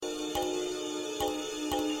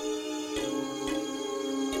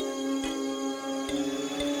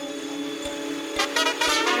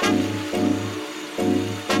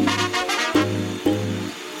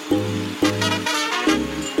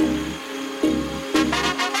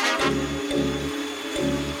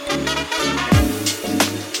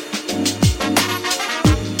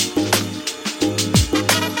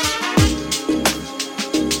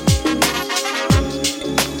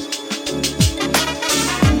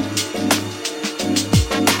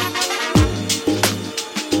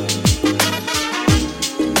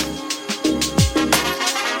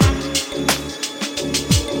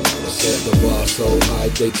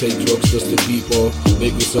they take drugs just to keep up.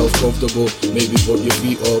 Make yourself comfortable, maybe put your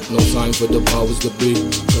feet up. No time for the powers to be,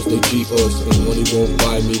 cause they cheat us. And money won't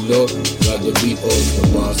buy me love, like the beat us. The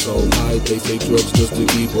bar so high, they take drugs just to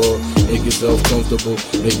keep up. Make yourself comfortable,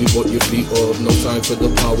 maybe put your feet up. No time for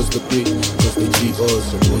the powers to be, cause they cheat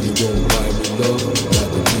us. And money won't buy me love, like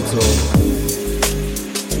the beat us.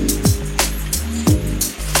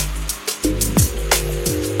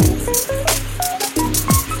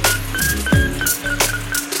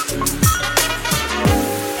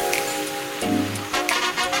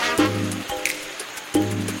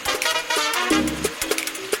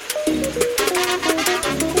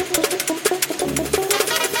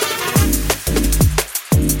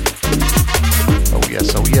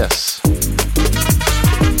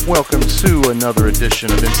 Welcome to another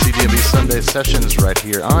edition of NCDMB Sunday Sessions right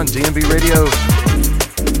here on DMB Radio.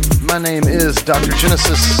 My name is Dr.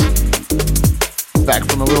 Genesis. Back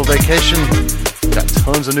from a little vacation. Got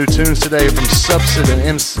tons of new tunes today from Subsid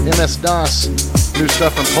and MS-DOS. New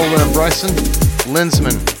stuff from Pola and Bryson,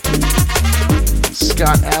 Lensman,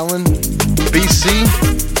 Scott Allen, BC,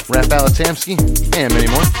 Rap Alatamsky, and many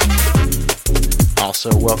more.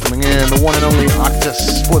 Also welcoming in the one and only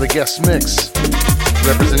Octus for the guest mix.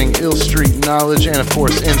 Representing Ill Street Knowledge and of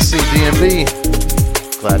course NCDMB.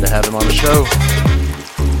 Glad to have him on the show.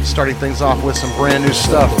 Starting things off with some brand new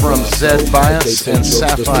stuff from Zed Bias and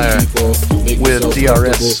Sapphire with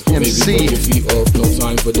DRS MC. The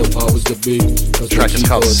track is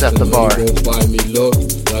called Set the Bar.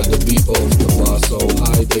 So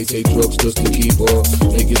high, they take drugs just to keep up.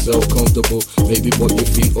 Make yourself comfortable, maybe put your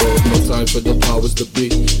feet up. No time for the powers to be,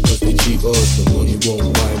 cause they cheat us. The money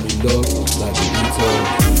won't buy me love, like the beat.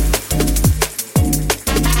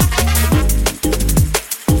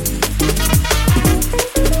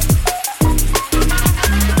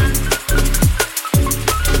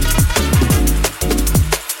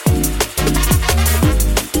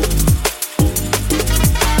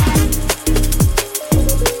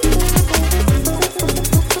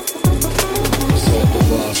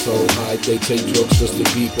 They take drugs just to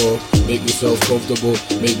keep up. Make yourself comfortable,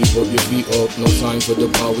 maybe put your feet up. No time for the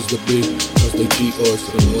powers to be, cause they cheat us.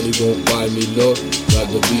 And money won't buy me love, like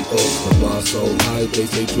the beat us. The bar so high, they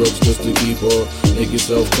take drugs just to keep up. Make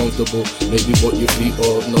yourself comfortable, maybe put your feet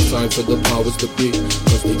up. No time for the powers to be,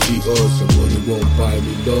 cause they cheat us. And money won't buy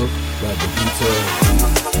me love, like the beat us.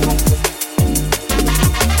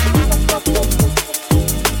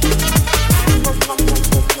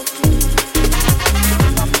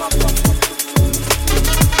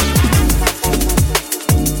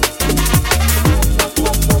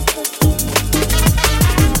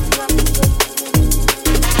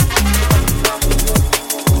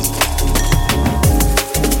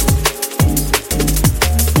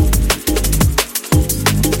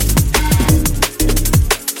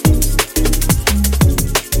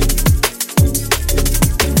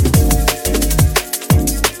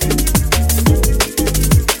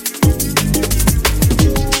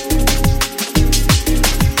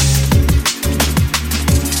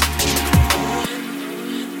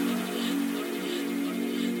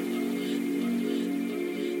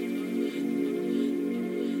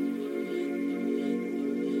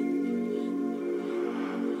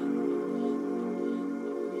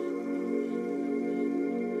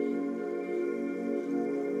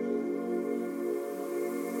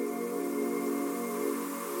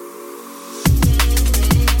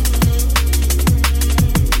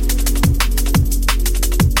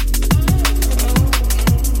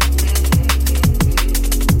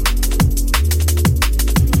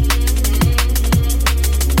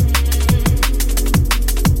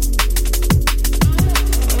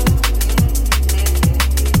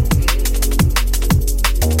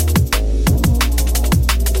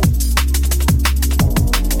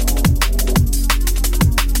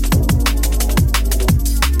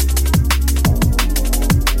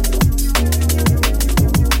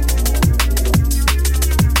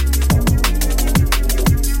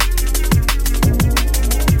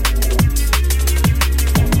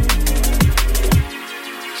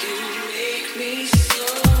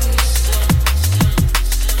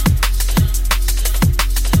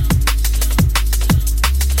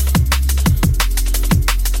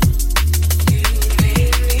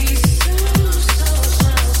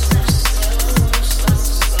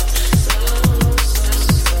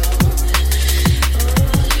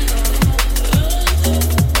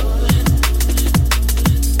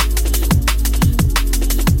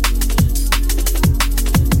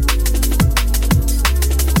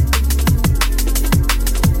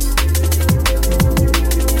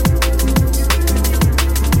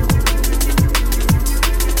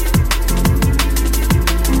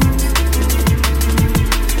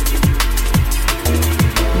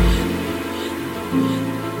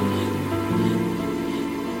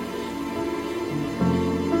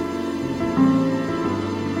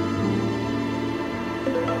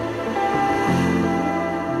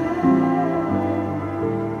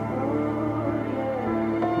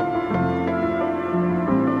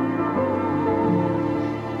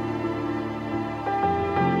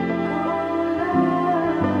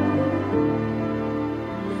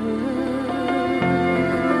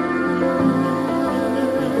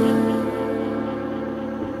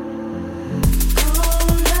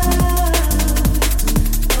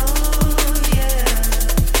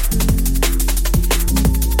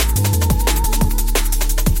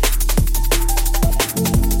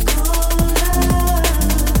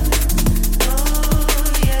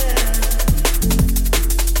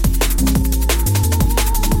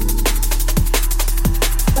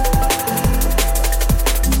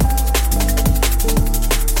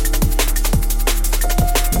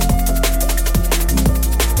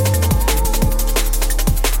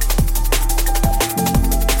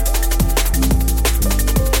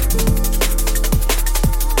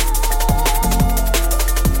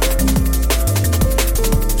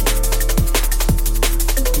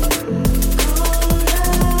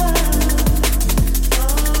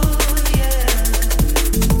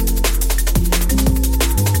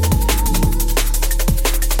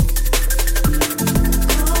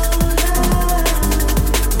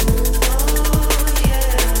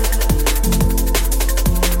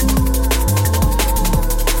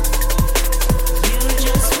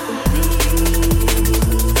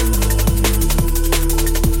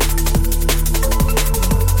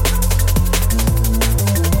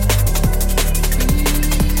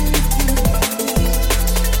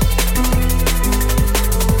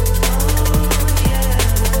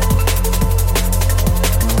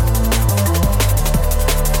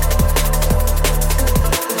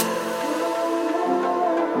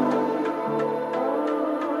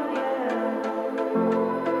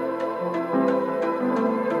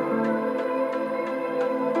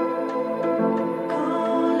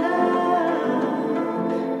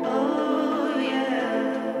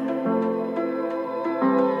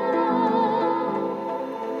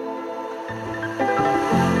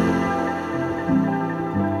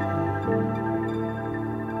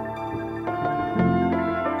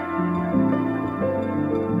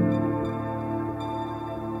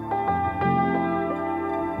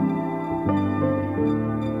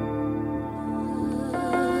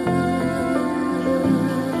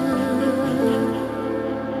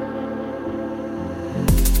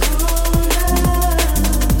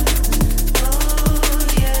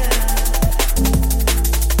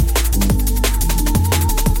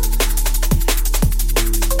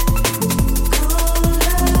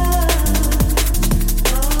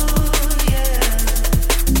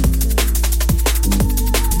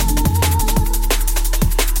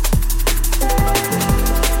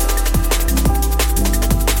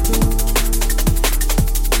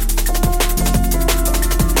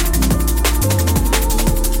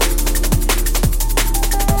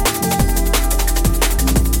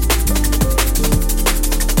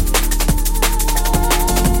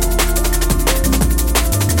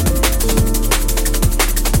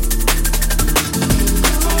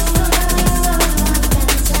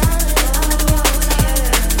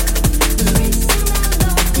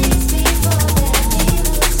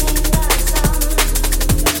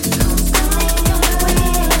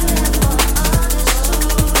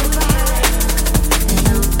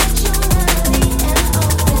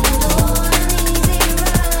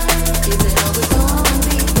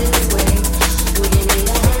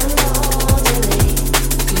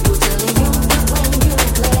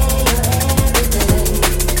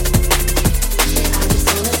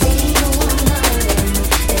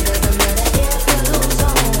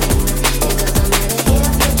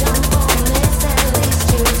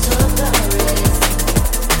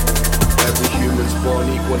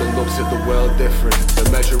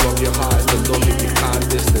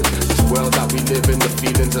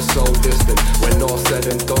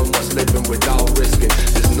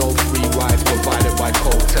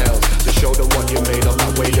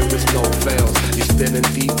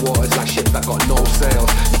 waters like ships that got no sails.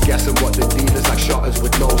 You guessing what the dealers like shutters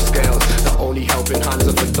with no scales. The only helping hands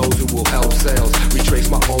are for those who will help sales. Retrace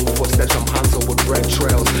my own footsteps, I'm Hansel with red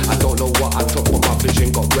trails. I don't know what I took, but my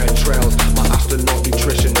vision got red trails. My astronaut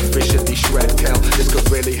nutrition efficiently shred kale. This could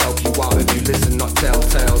really help you out if you listen, not tell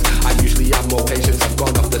tales. I usually have more patience, I've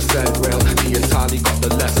gone off the scent rail. The entirely got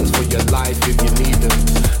the lessons for your life if you need them.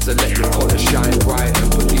 So let your color shine bright and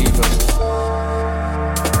believe them.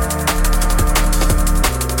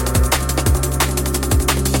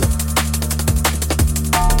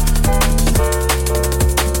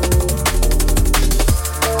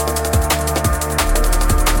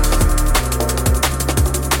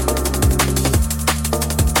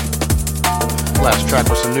 Last track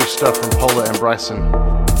was some new stuff from Pola and Bryson.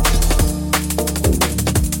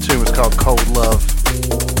 The tune was called Cold Love.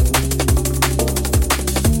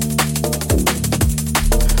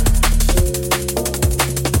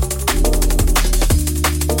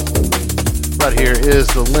 Right here is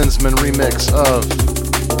the Lensman remix of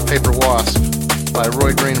Paper Wasp by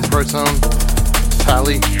Roy Green and Proton,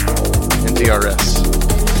 Tally, and DRS.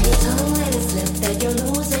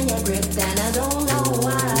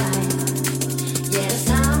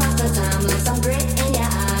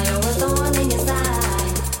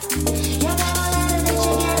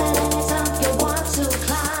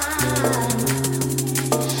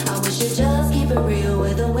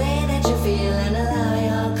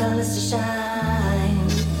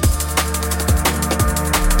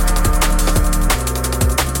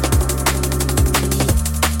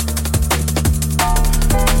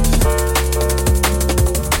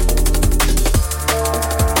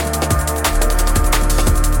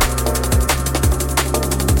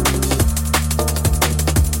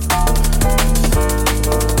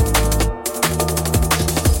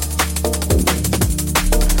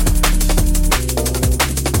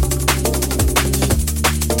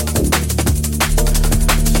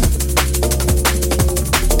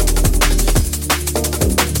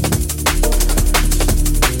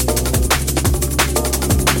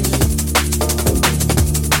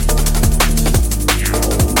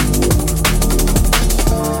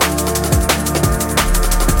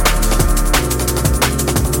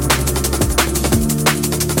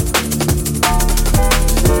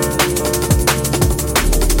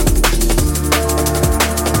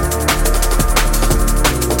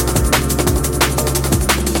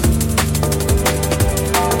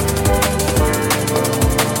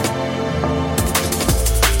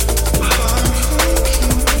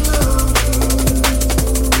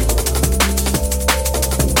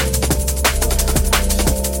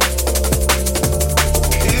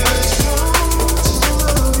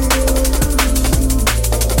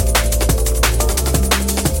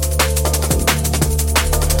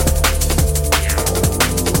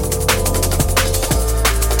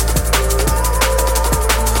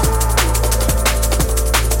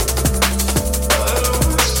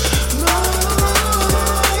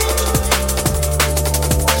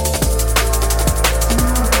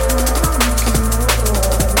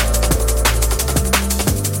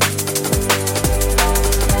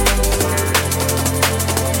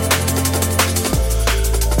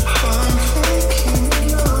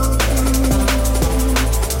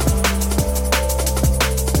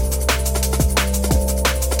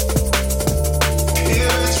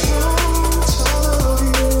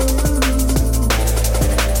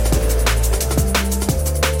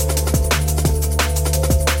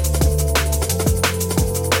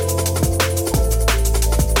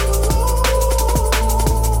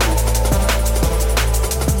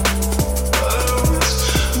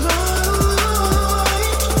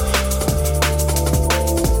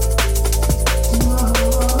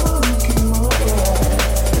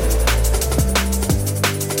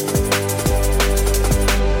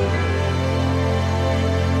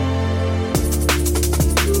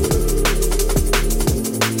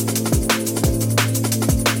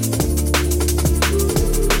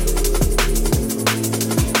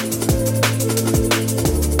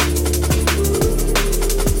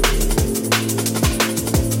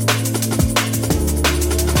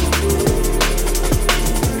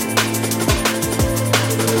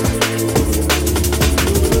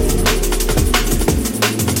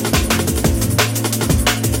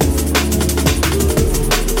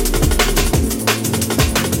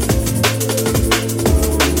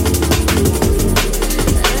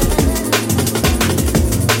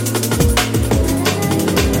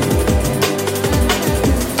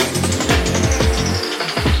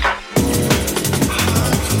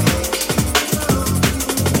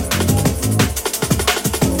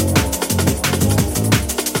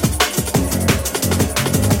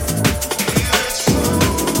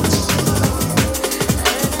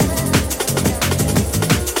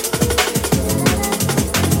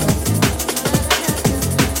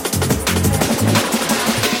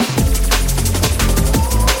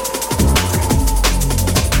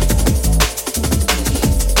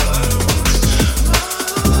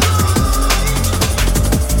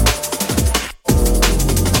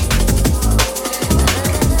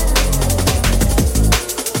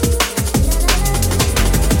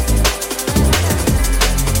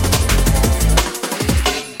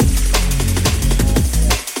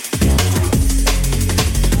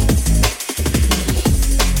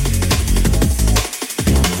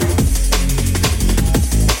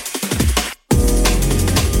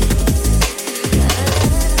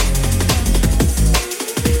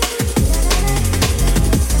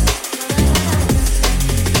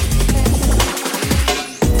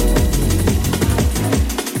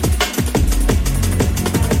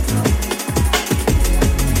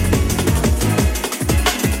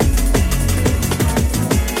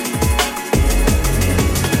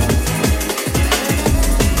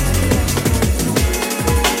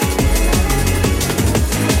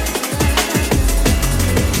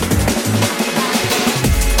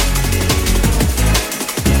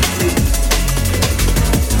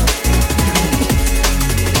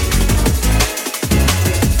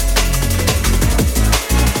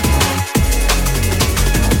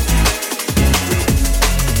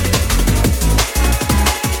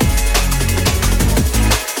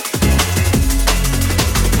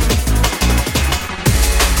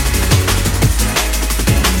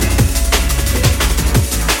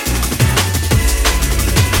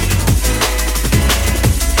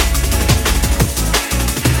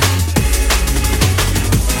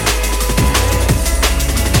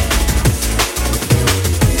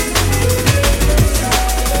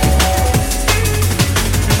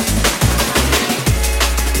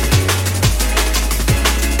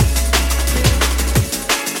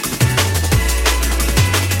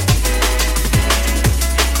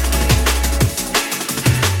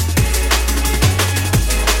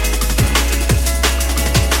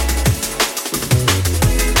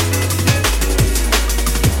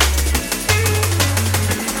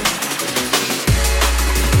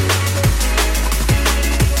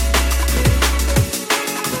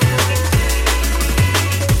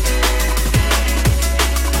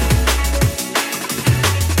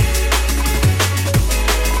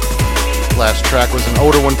 Last track was an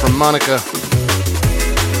older one from Monica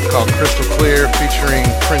called Crystal Clear featuring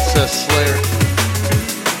Princess Slayer.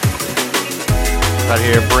 Right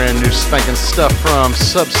here, brand new spanking stuff from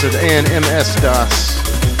Subsid and MS-DOS.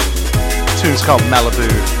 The tune's called Malibu.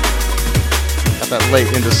 Got that late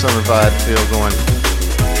into summer vibe feel going.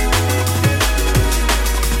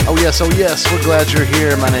 Oh yes, we're glad you're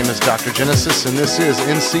here. My name is Dr. Genesis, and this is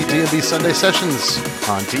NC DNB Sunday Sessions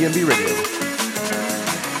on DNB Radio.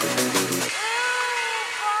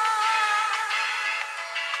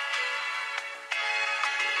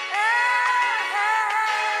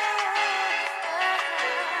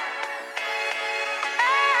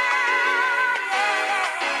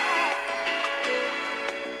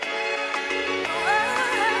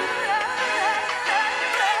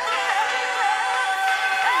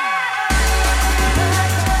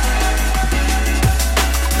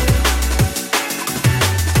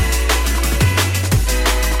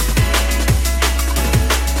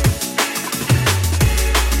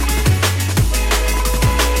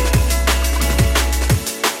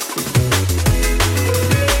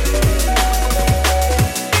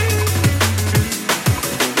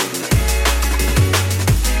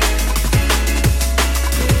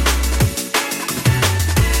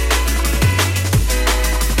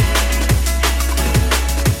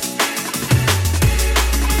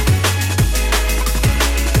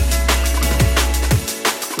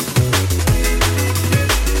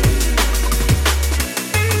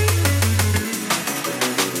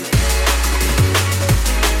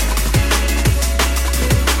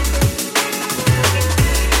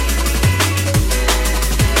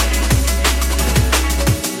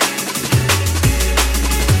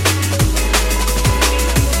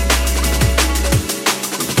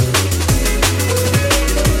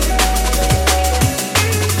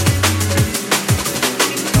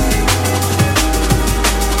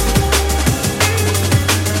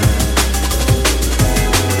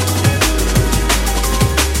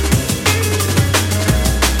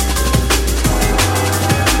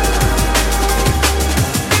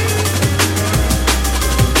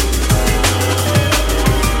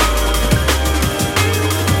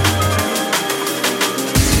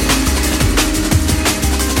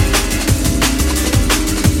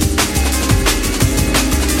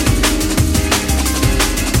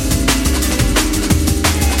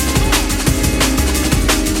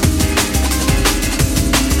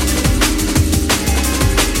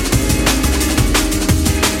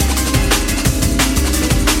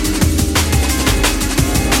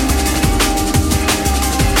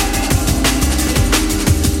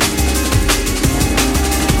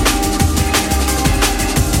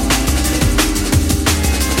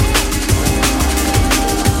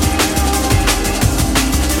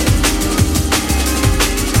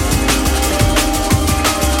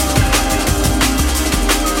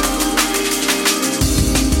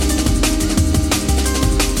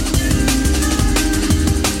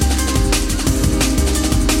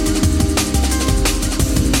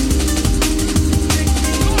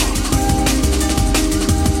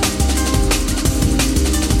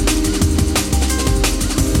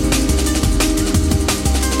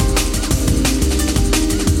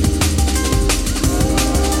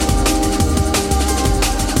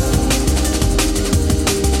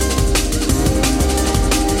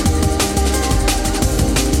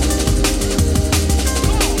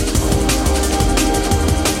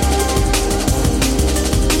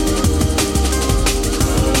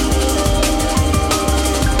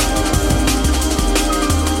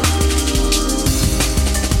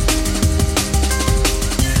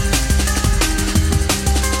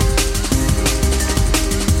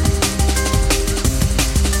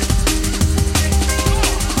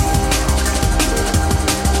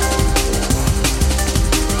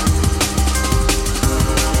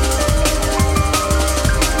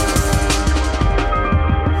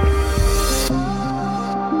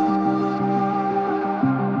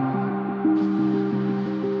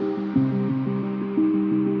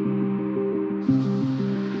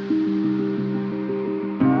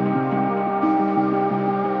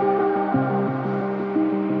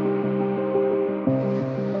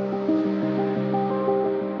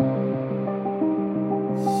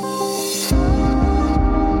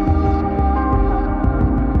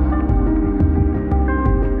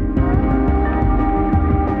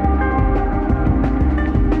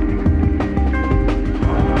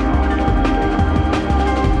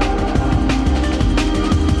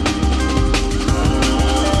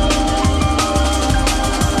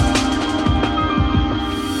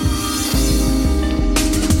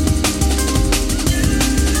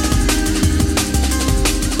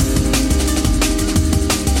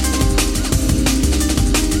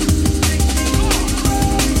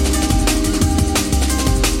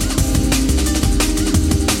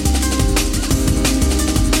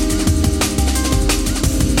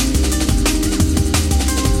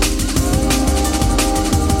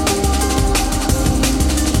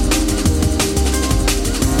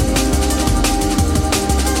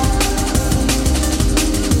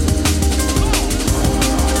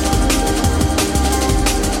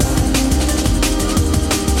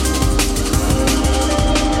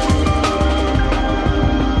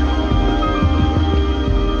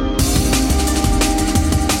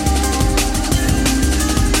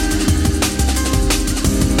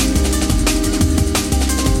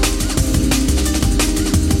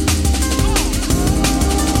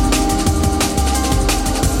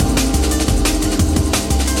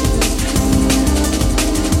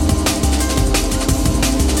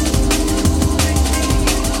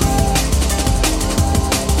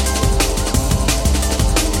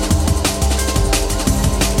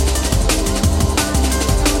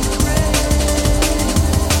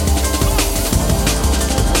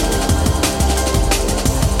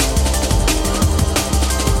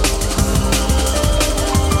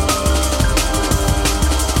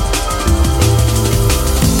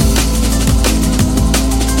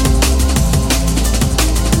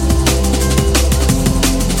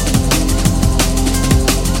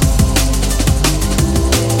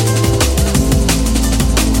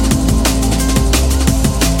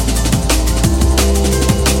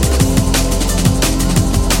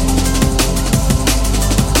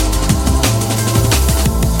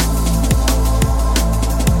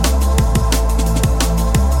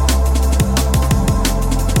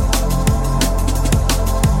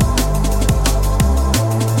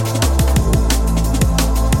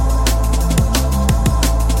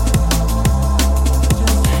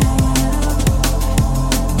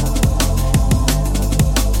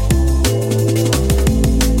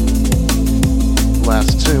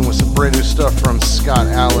 Scott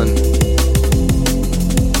Allen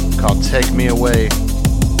called Take Me Away.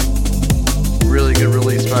 Really good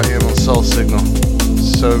release by him on Soul Signal.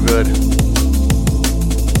 So good.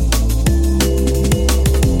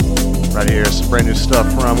 Right here, some brand new stuff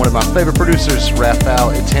from one of my favorite producers,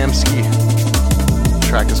 Raphael Itamski. The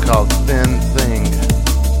track is called Thin Thing.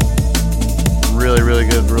 Really, really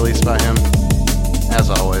good release by him,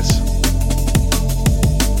 as always.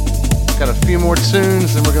 Got a few more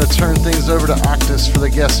tunes, and we're going to turn things over to Octus for the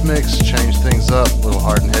guest mix, change things up, a little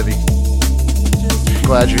hard and heavy.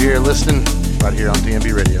 Glad you're here listening, right here on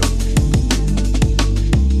DNB Radio.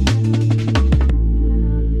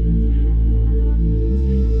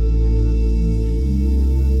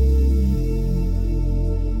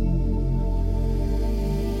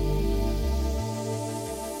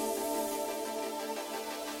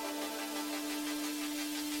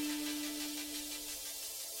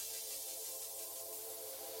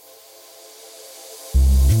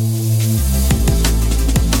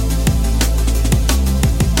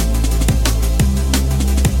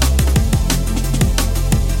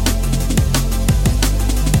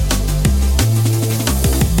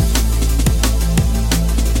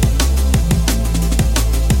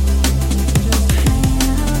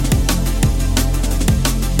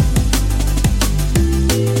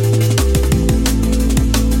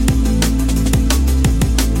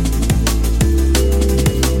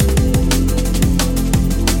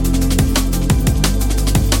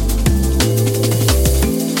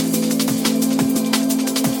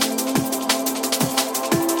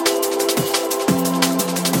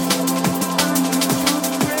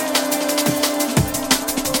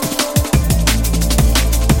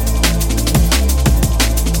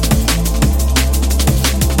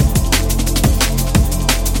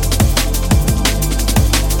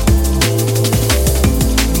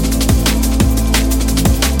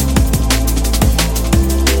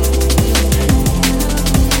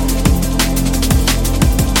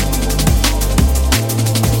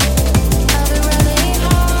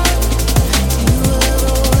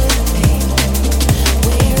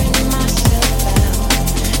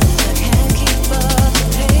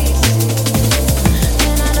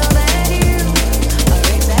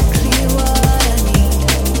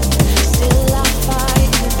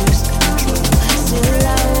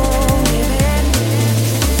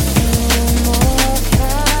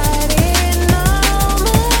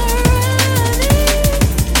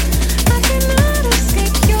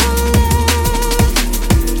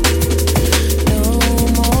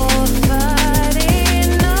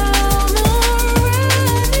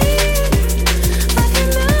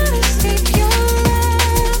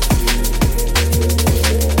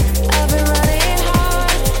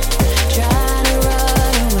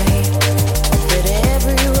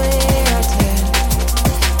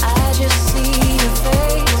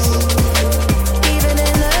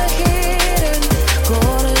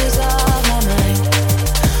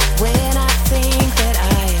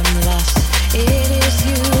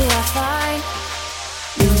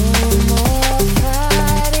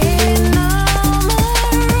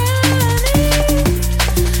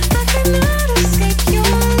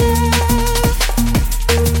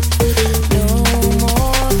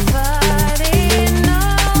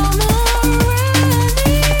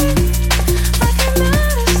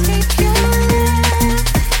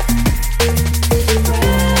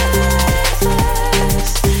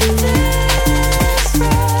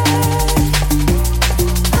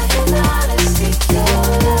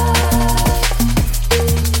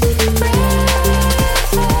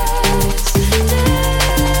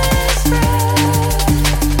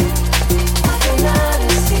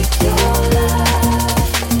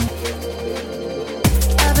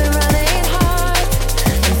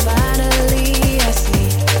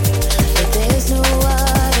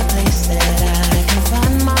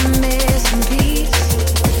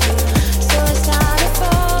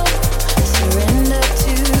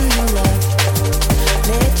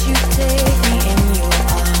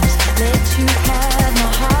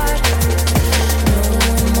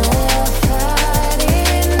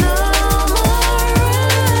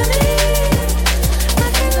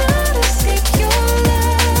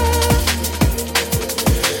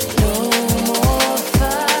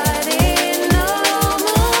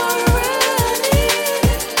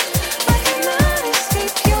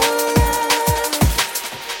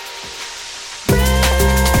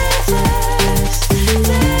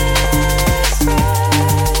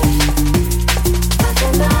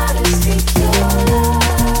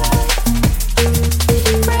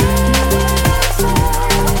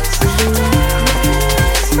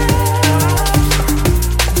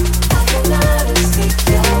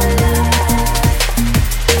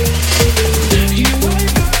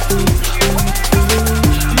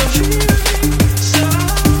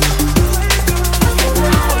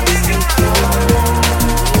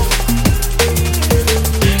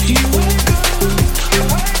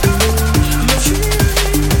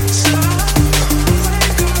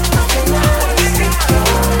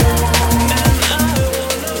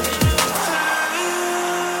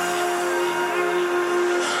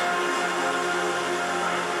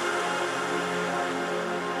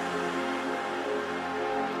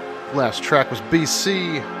 Last track was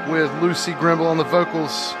BC with Lucy Grimble on the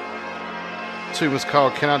vocals. Tune was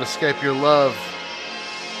called Cannot Escape Your Love.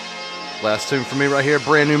 Last tune for me right here,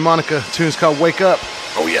 brand new Monica. Tune's called Wake Up.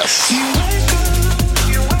 Oh yes.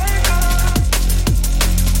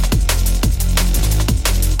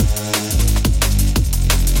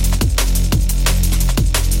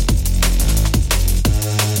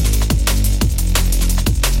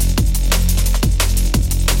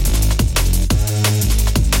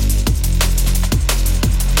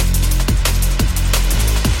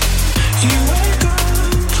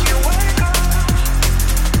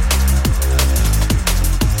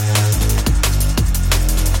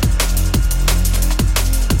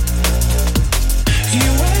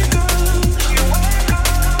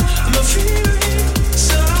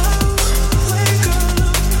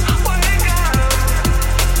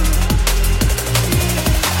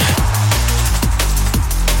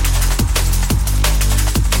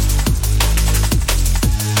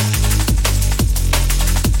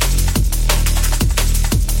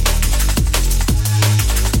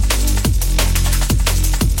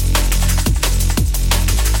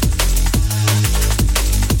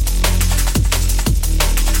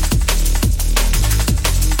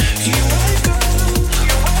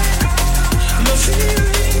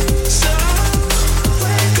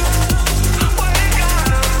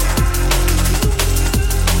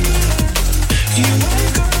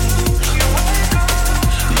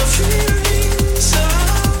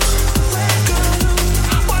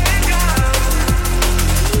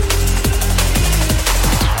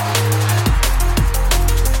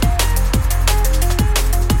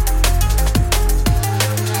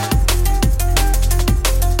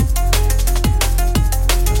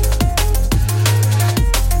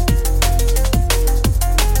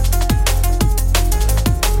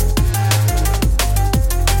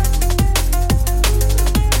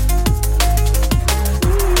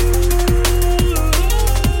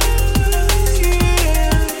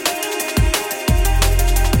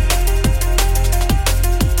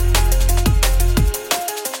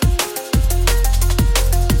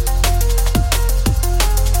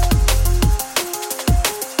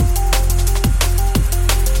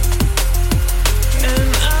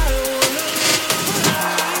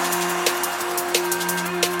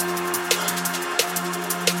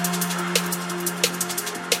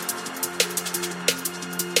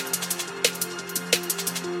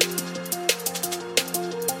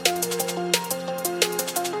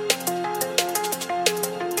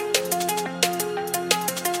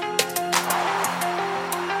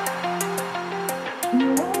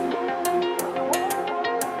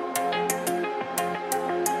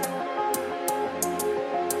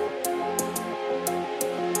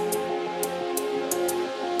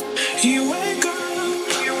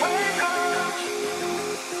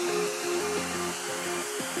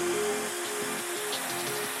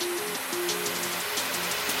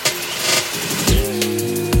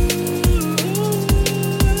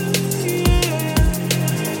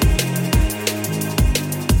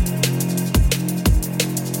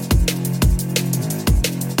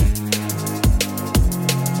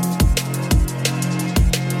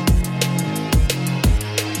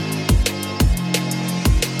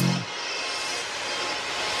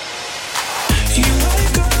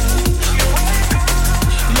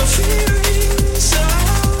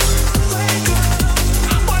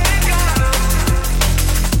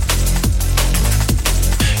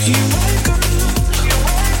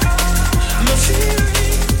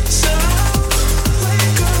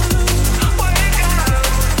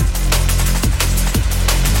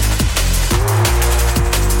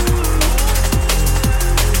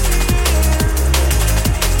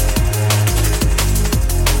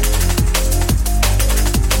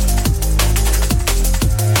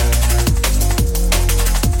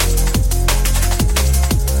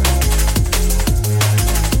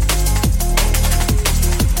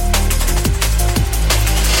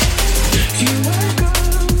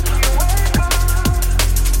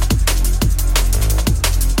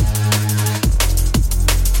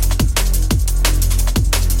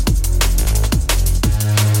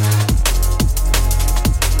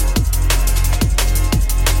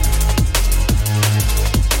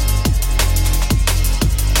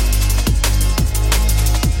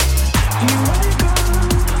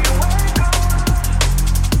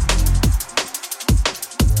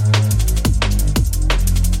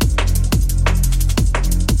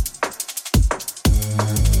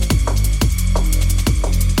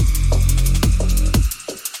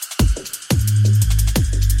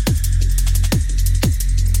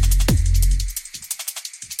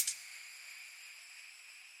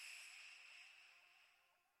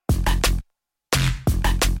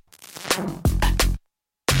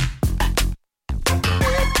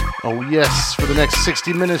 Oh yes, for the next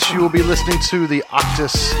 60 minutes you will be listening to the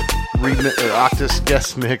Octus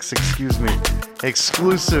guest mix,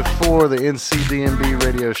 exclusive for the NCDNB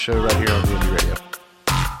radio show right here on DNB Radio.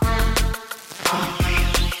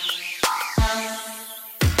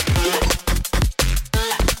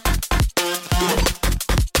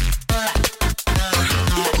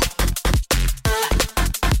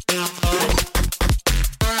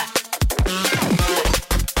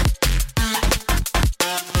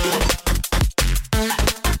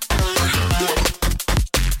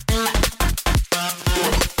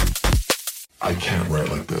 I can't write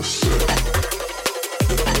like this.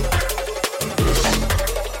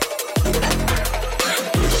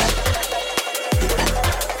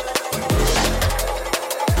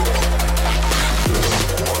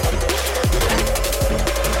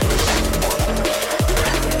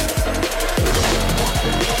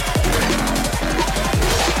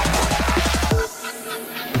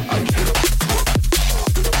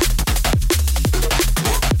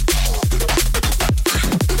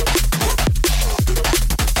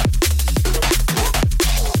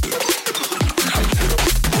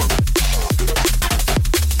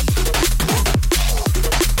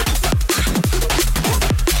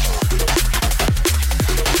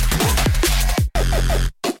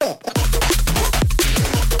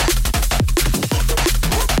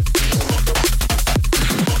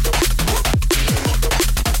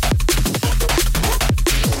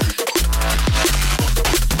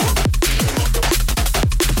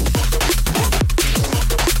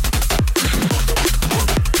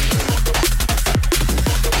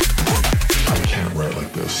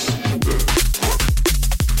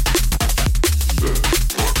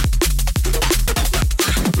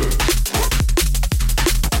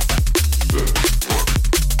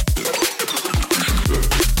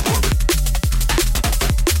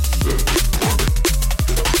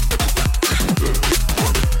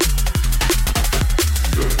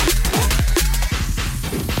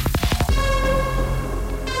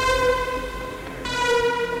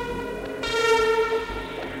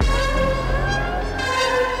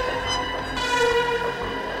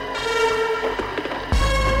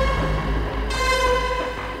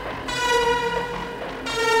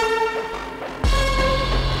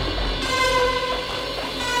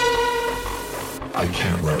 I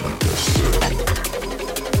can't write like this.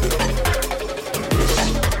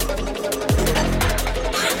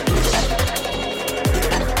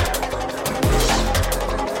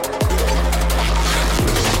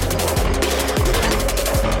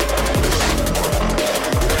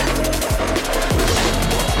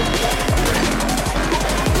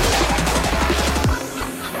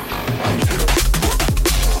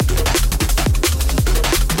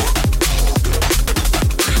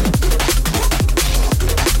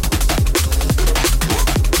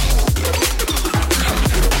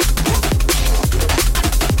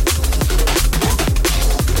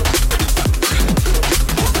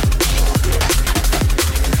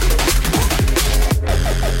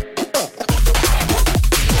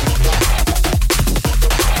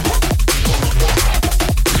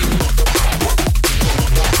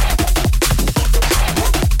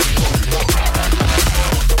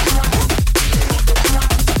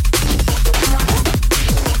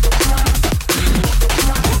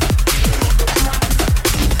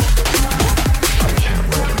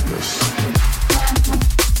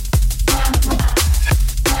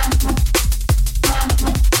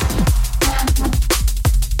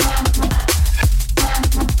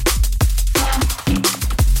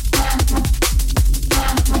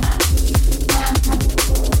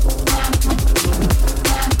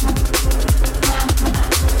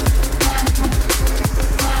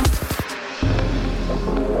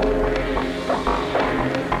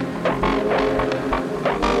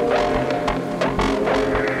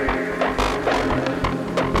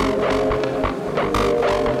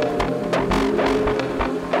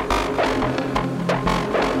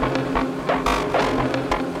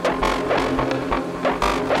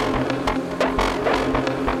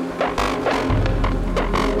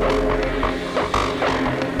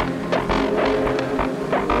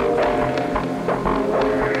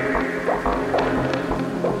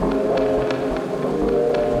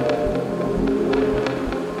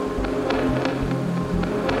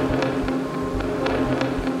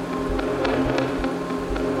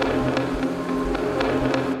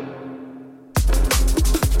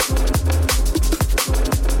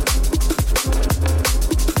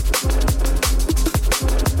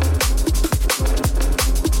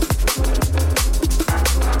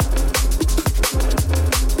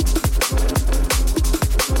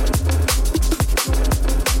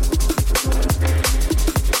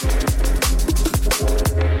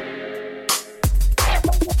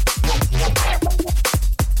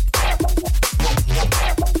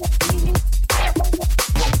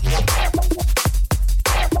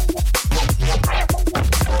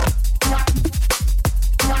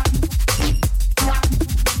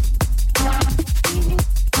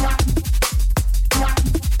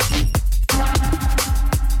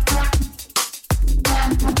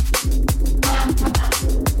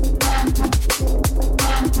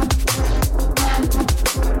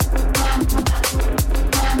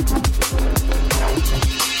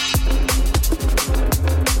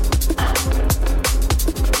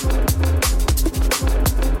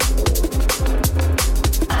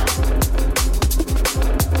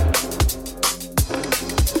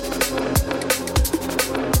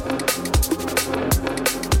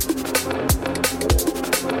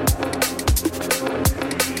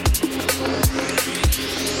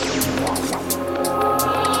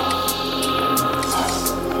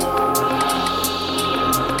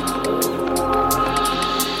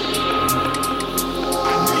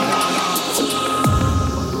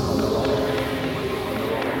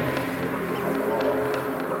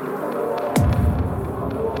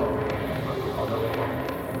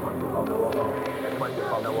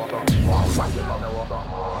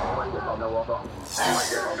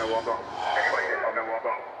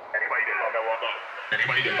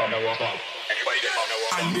 Anybody that found the walk up. Anybody that found the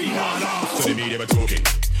walk up. I need one off. So they me they were talking.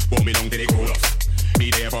 Won't be long till they call off. Be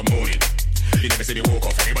there for morning. They never say they walk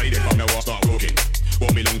off. Anybody that found the walk start walking.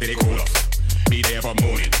 Won't be long till they call off. Be there for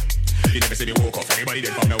morning. They never say they walk off. Anybody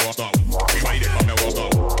that found the walk start. Anybody that found the walk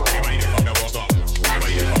start. Anybody that found the walk start.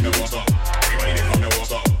 Anybody that found the walk start. Anybody that found the walk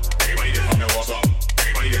start. Anybody that found the walk start.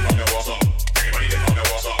 Anybody that found the walk start. Anybody that found the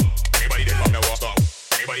walk start. Anybody that found the walk start.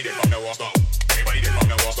 Anybody that found the walk start. Anybody that found the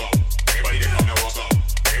walk start. Anybody that found the walk start.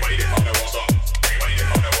 Anybody that found the walk start. Anybody that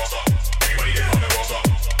found the walk start. Anybody that found the walk start.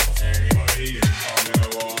 Anybody that found the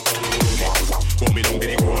walk start. Won't be long till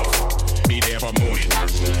they call off. Be there for morning.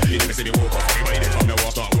 They never say they walk off. Anybody that found the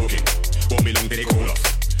walk start walking. Won't be long till they call off.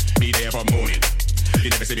 Be there for morning. They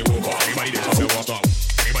never say they walk off. Anybody that found the walk start.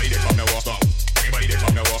 Anybody that found the walk start. Anybody that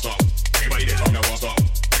found the walk start. Anybody that found the walk start.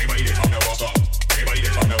 Anybody that found the walk start. Anybody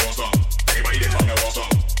that found the walk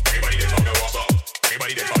start. Anybody that found the walk start.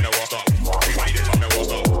 Anybody that found the walk start. Anybody that found the walk start. Anybody that found the walk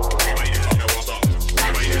start. Anybody that found the walk start. Anybody that found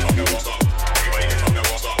the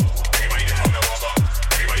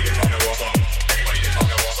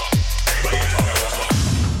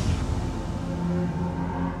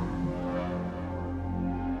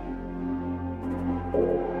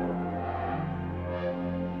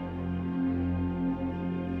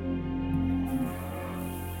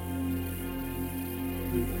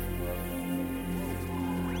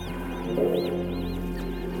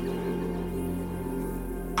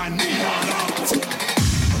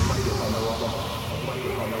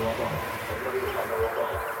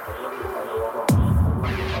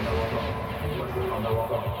start.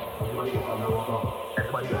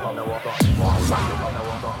 Anybody that found the walk start. Anybody that found the walk start.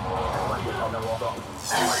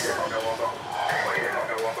 Anybody that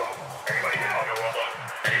found the walk start. Anybody that found the walk start.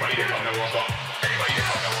 Anybody that found the walk start.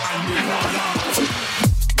 I need one off.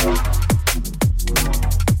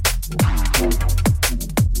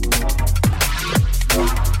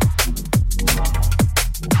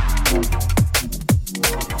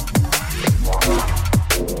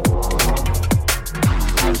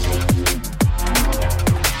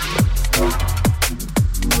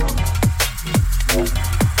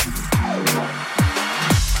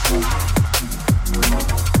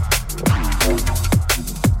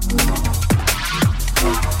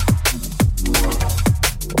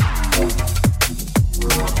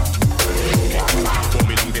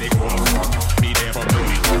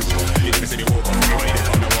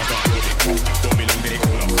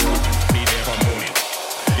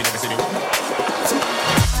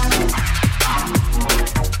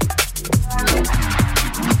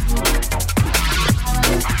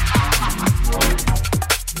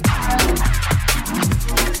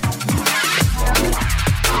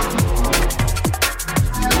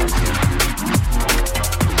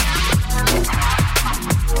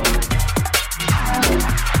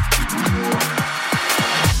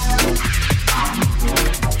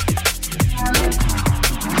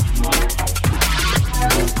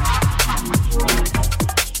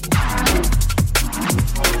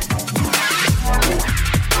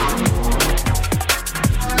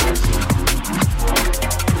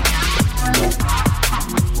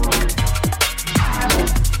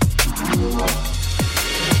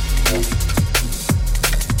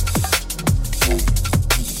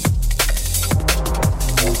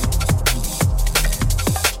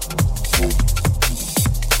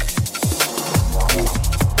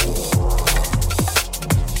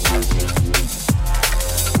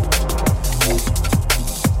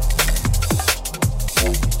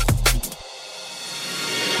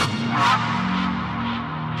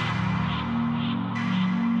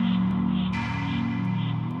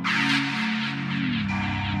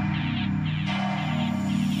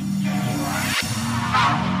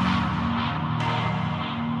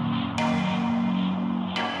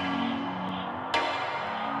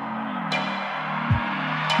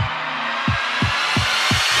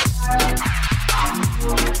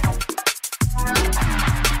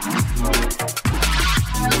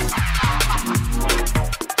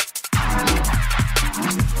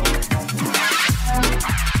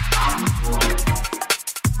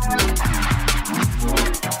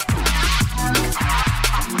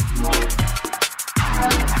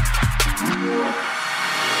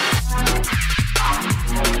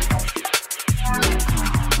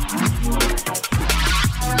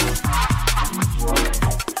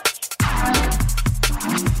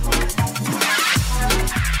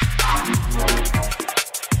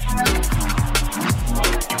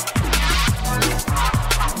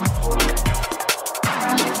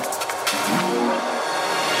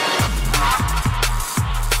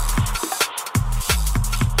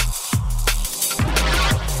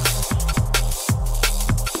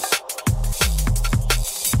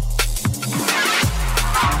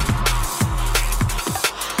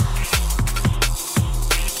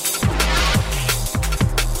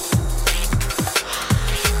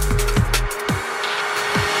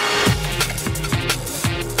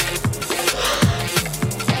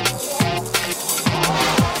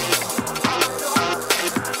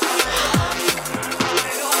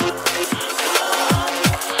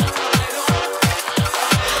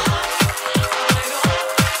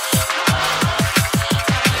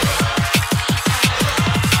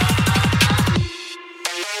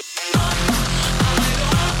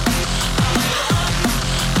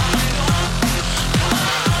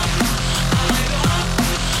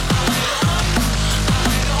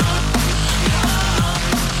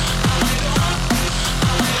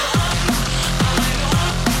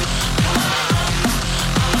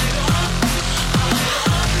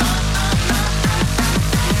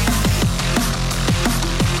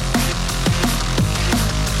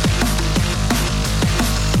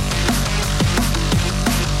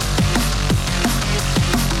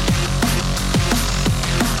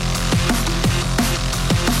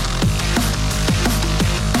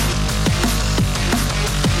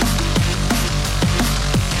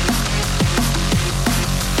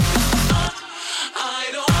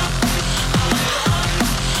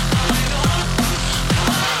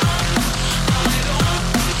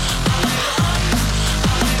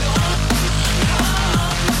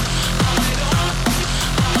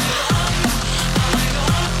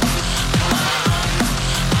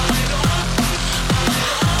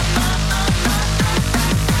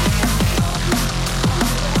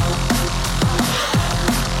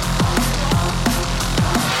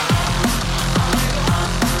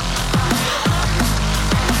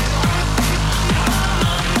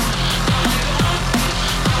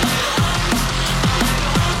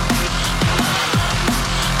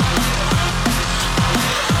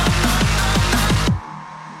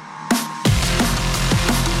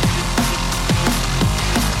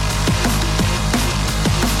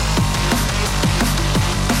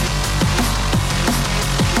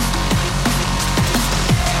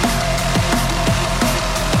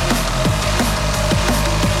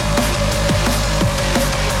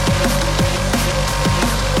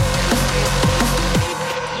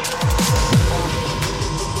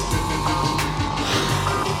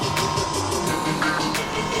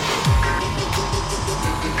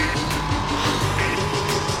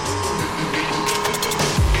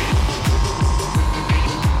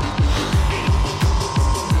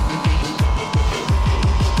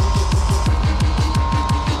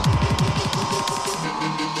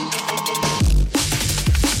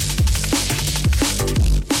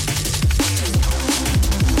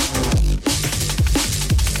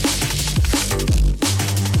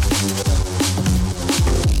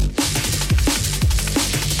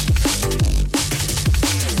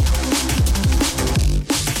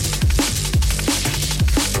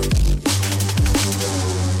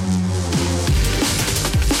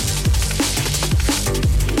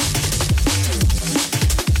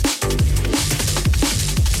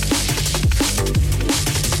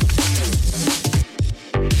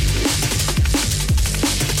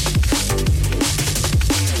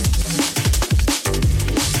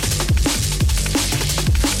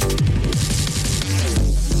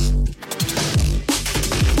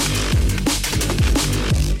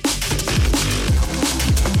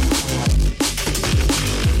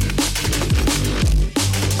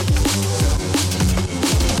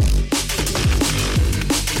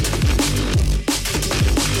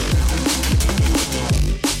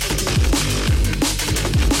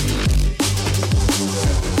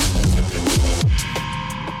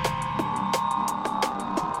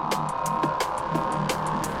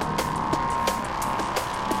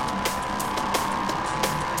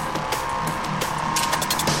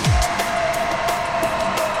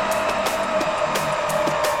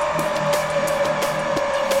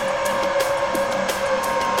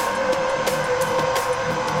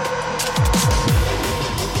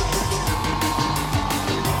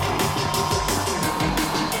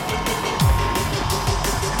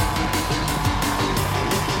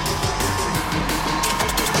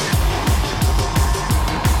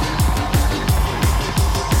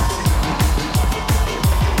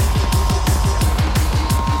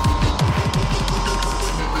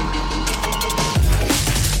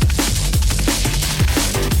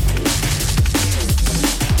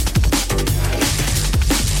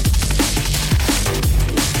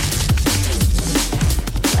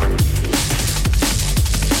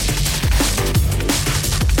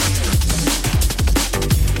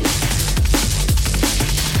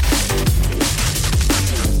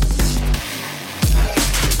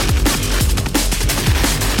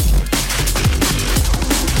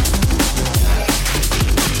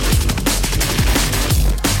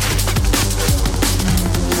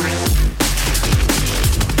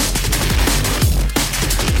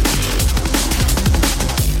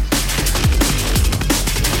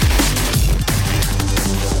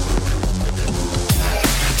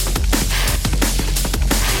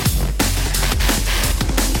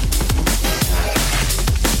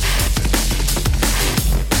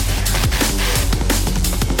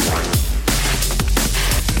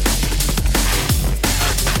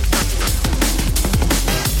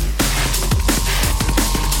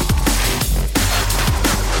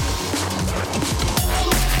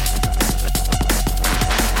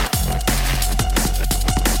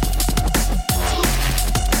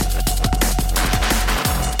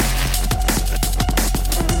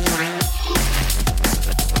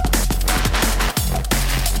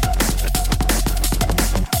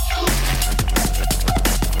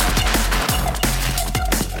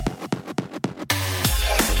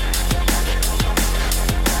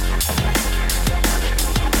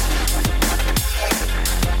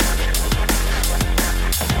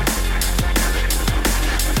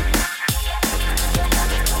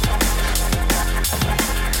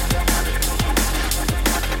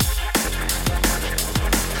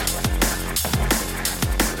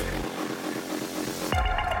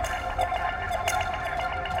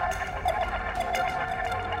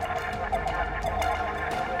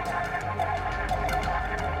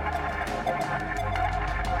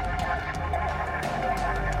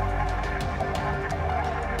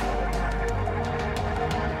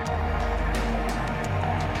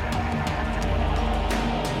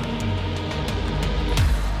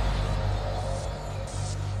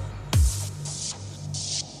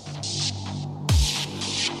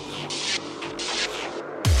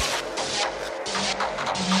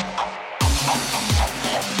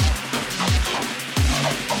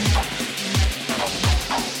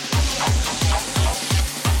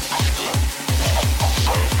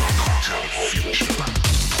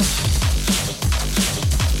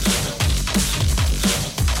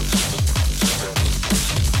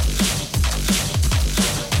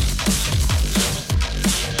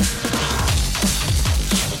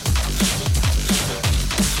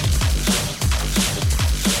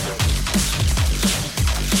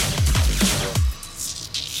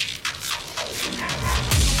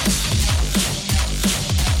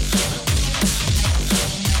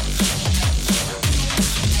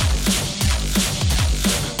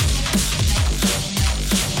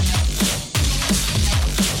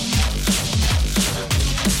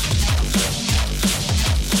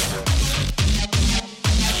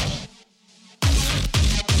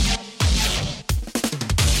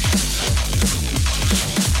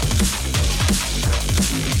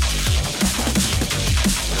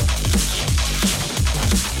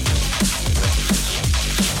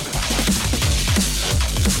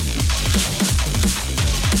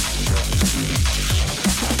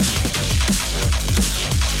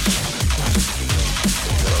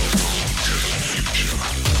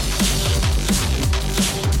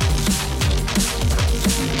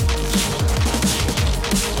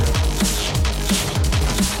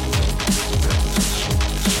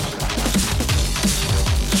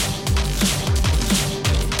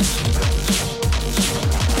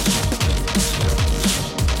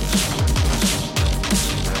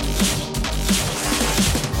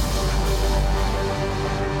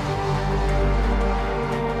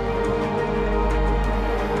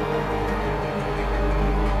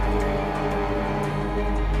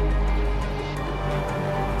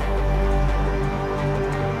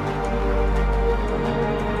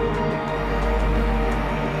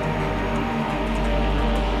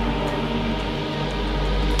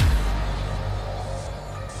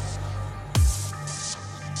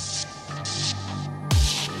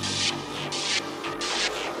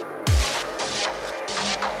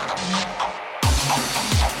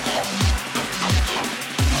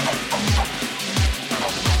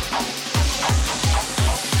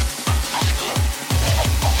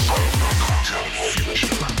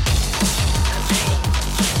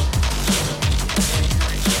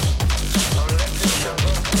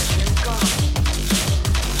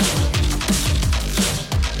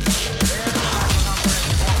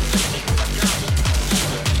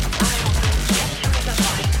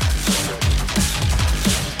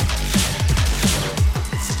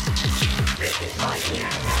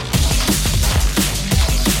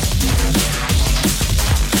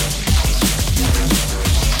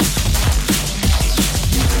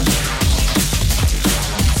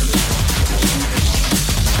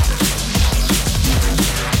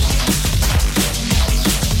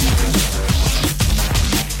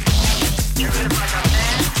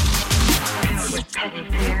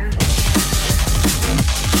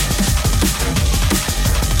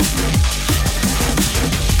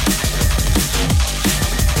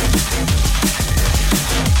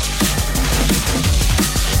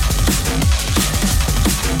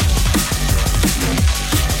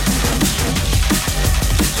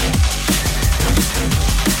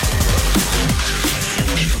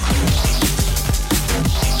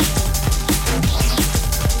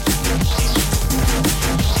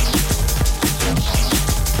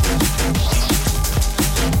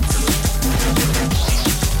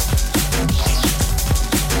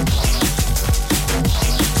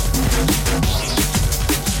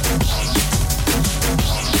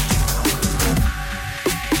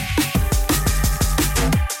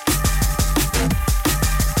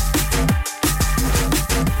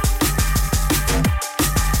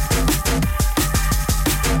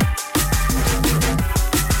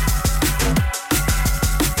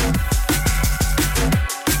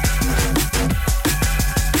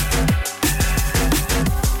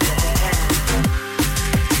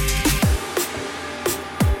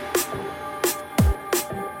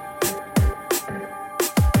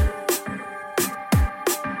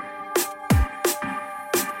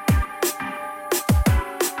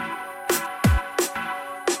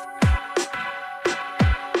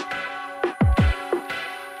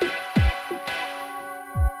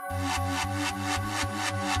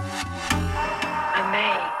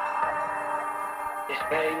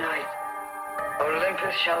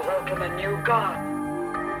 Shall welcome a new god.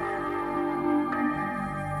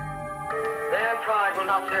 Their pride will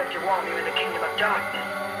not serve to warm you in the kingdom of darkness.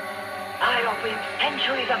 I offer you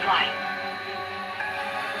centuries of life.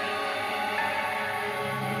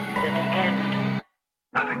 And in the end,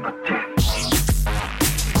 nothing but death.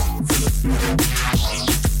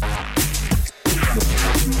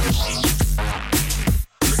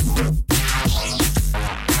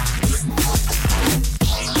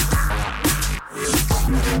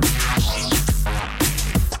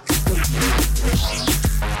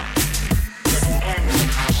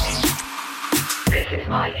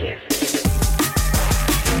 My gift.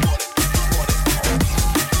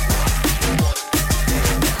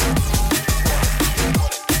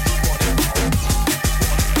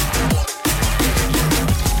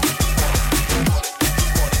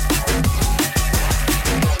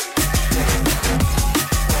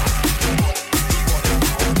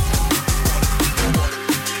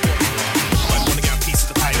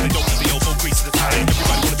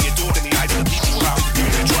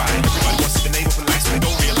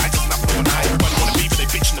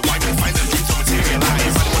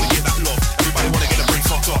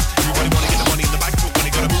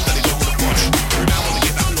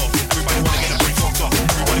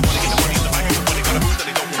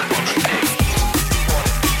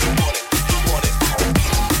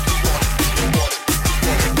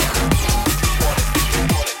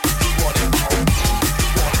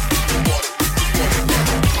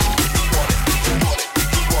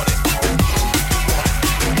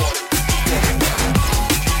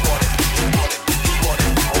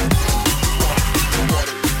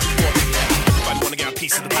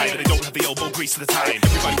 increase of the time.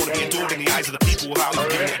 Everybody wanna be adored in the eyes of the people without even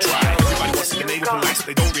giving it a try. Everybody wants to be enabled from life, but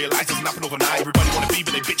they don't realize it doesn't happen overnight. Everybody wanna be,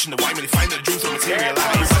 but they bitch in the wine when they find that the dreams don't materialize.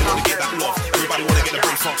 Everybody wanna get that love. Everybody wanna get the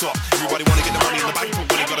brain fucked up. Everybody wanna get the money in the bank, but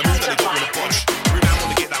when they gotta move, then they don't wanna budge. Everybody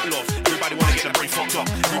wanna get that love. Everybody wanna get the brain fucked up.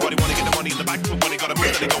 Everybody wanna get the money in the bank, but when they gotta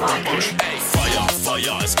move, then they don't wanna budge. Hey, fire,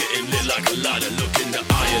 fire, it's getting lit like a lighter. Look in the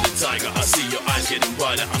eye of the tiger, I see your eyes getting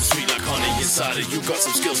brighter. I'm sweet like honey inside it. You got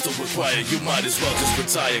some skills to acquire. You might as well just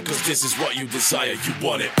retire, cause this is what you desire. You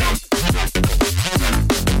want it.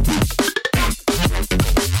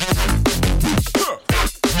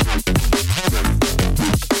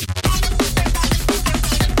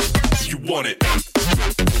 You want it.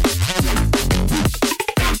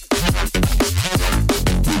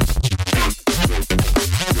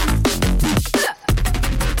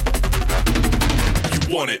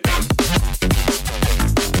 You want it.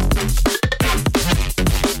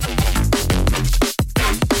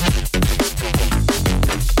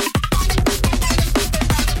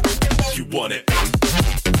 You want it.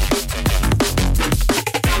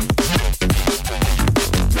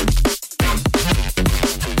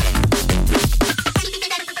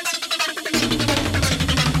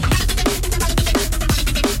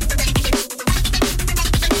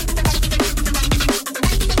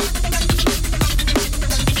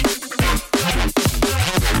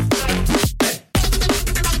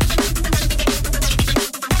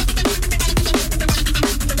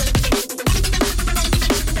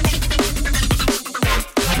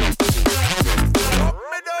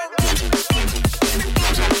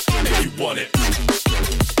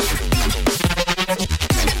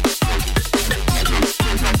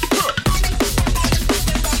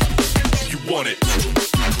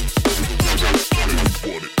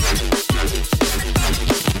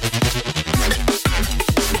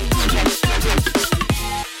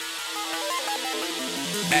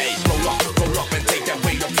 Hey, roll up and take that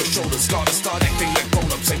weight off your shoulders. Start acting like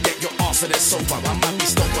grown-ups and get your arse to that sofa. I might be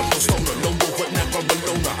stoned but no stoner, no more but never a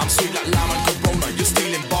loner. I'm sweet like lime and Corona. You're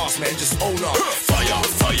stealing bars, man, just own up. Fire,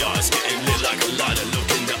 it's getting lit like a lighter. Look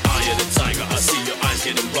in the eye of the tiger, I see your eyes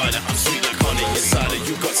getting brighter. I'm sweet like honey inside it.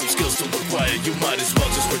 You got some skills to acquire. You might as well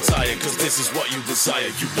just retire, cause this is what you desire.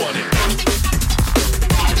 You want it.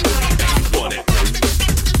 You want it.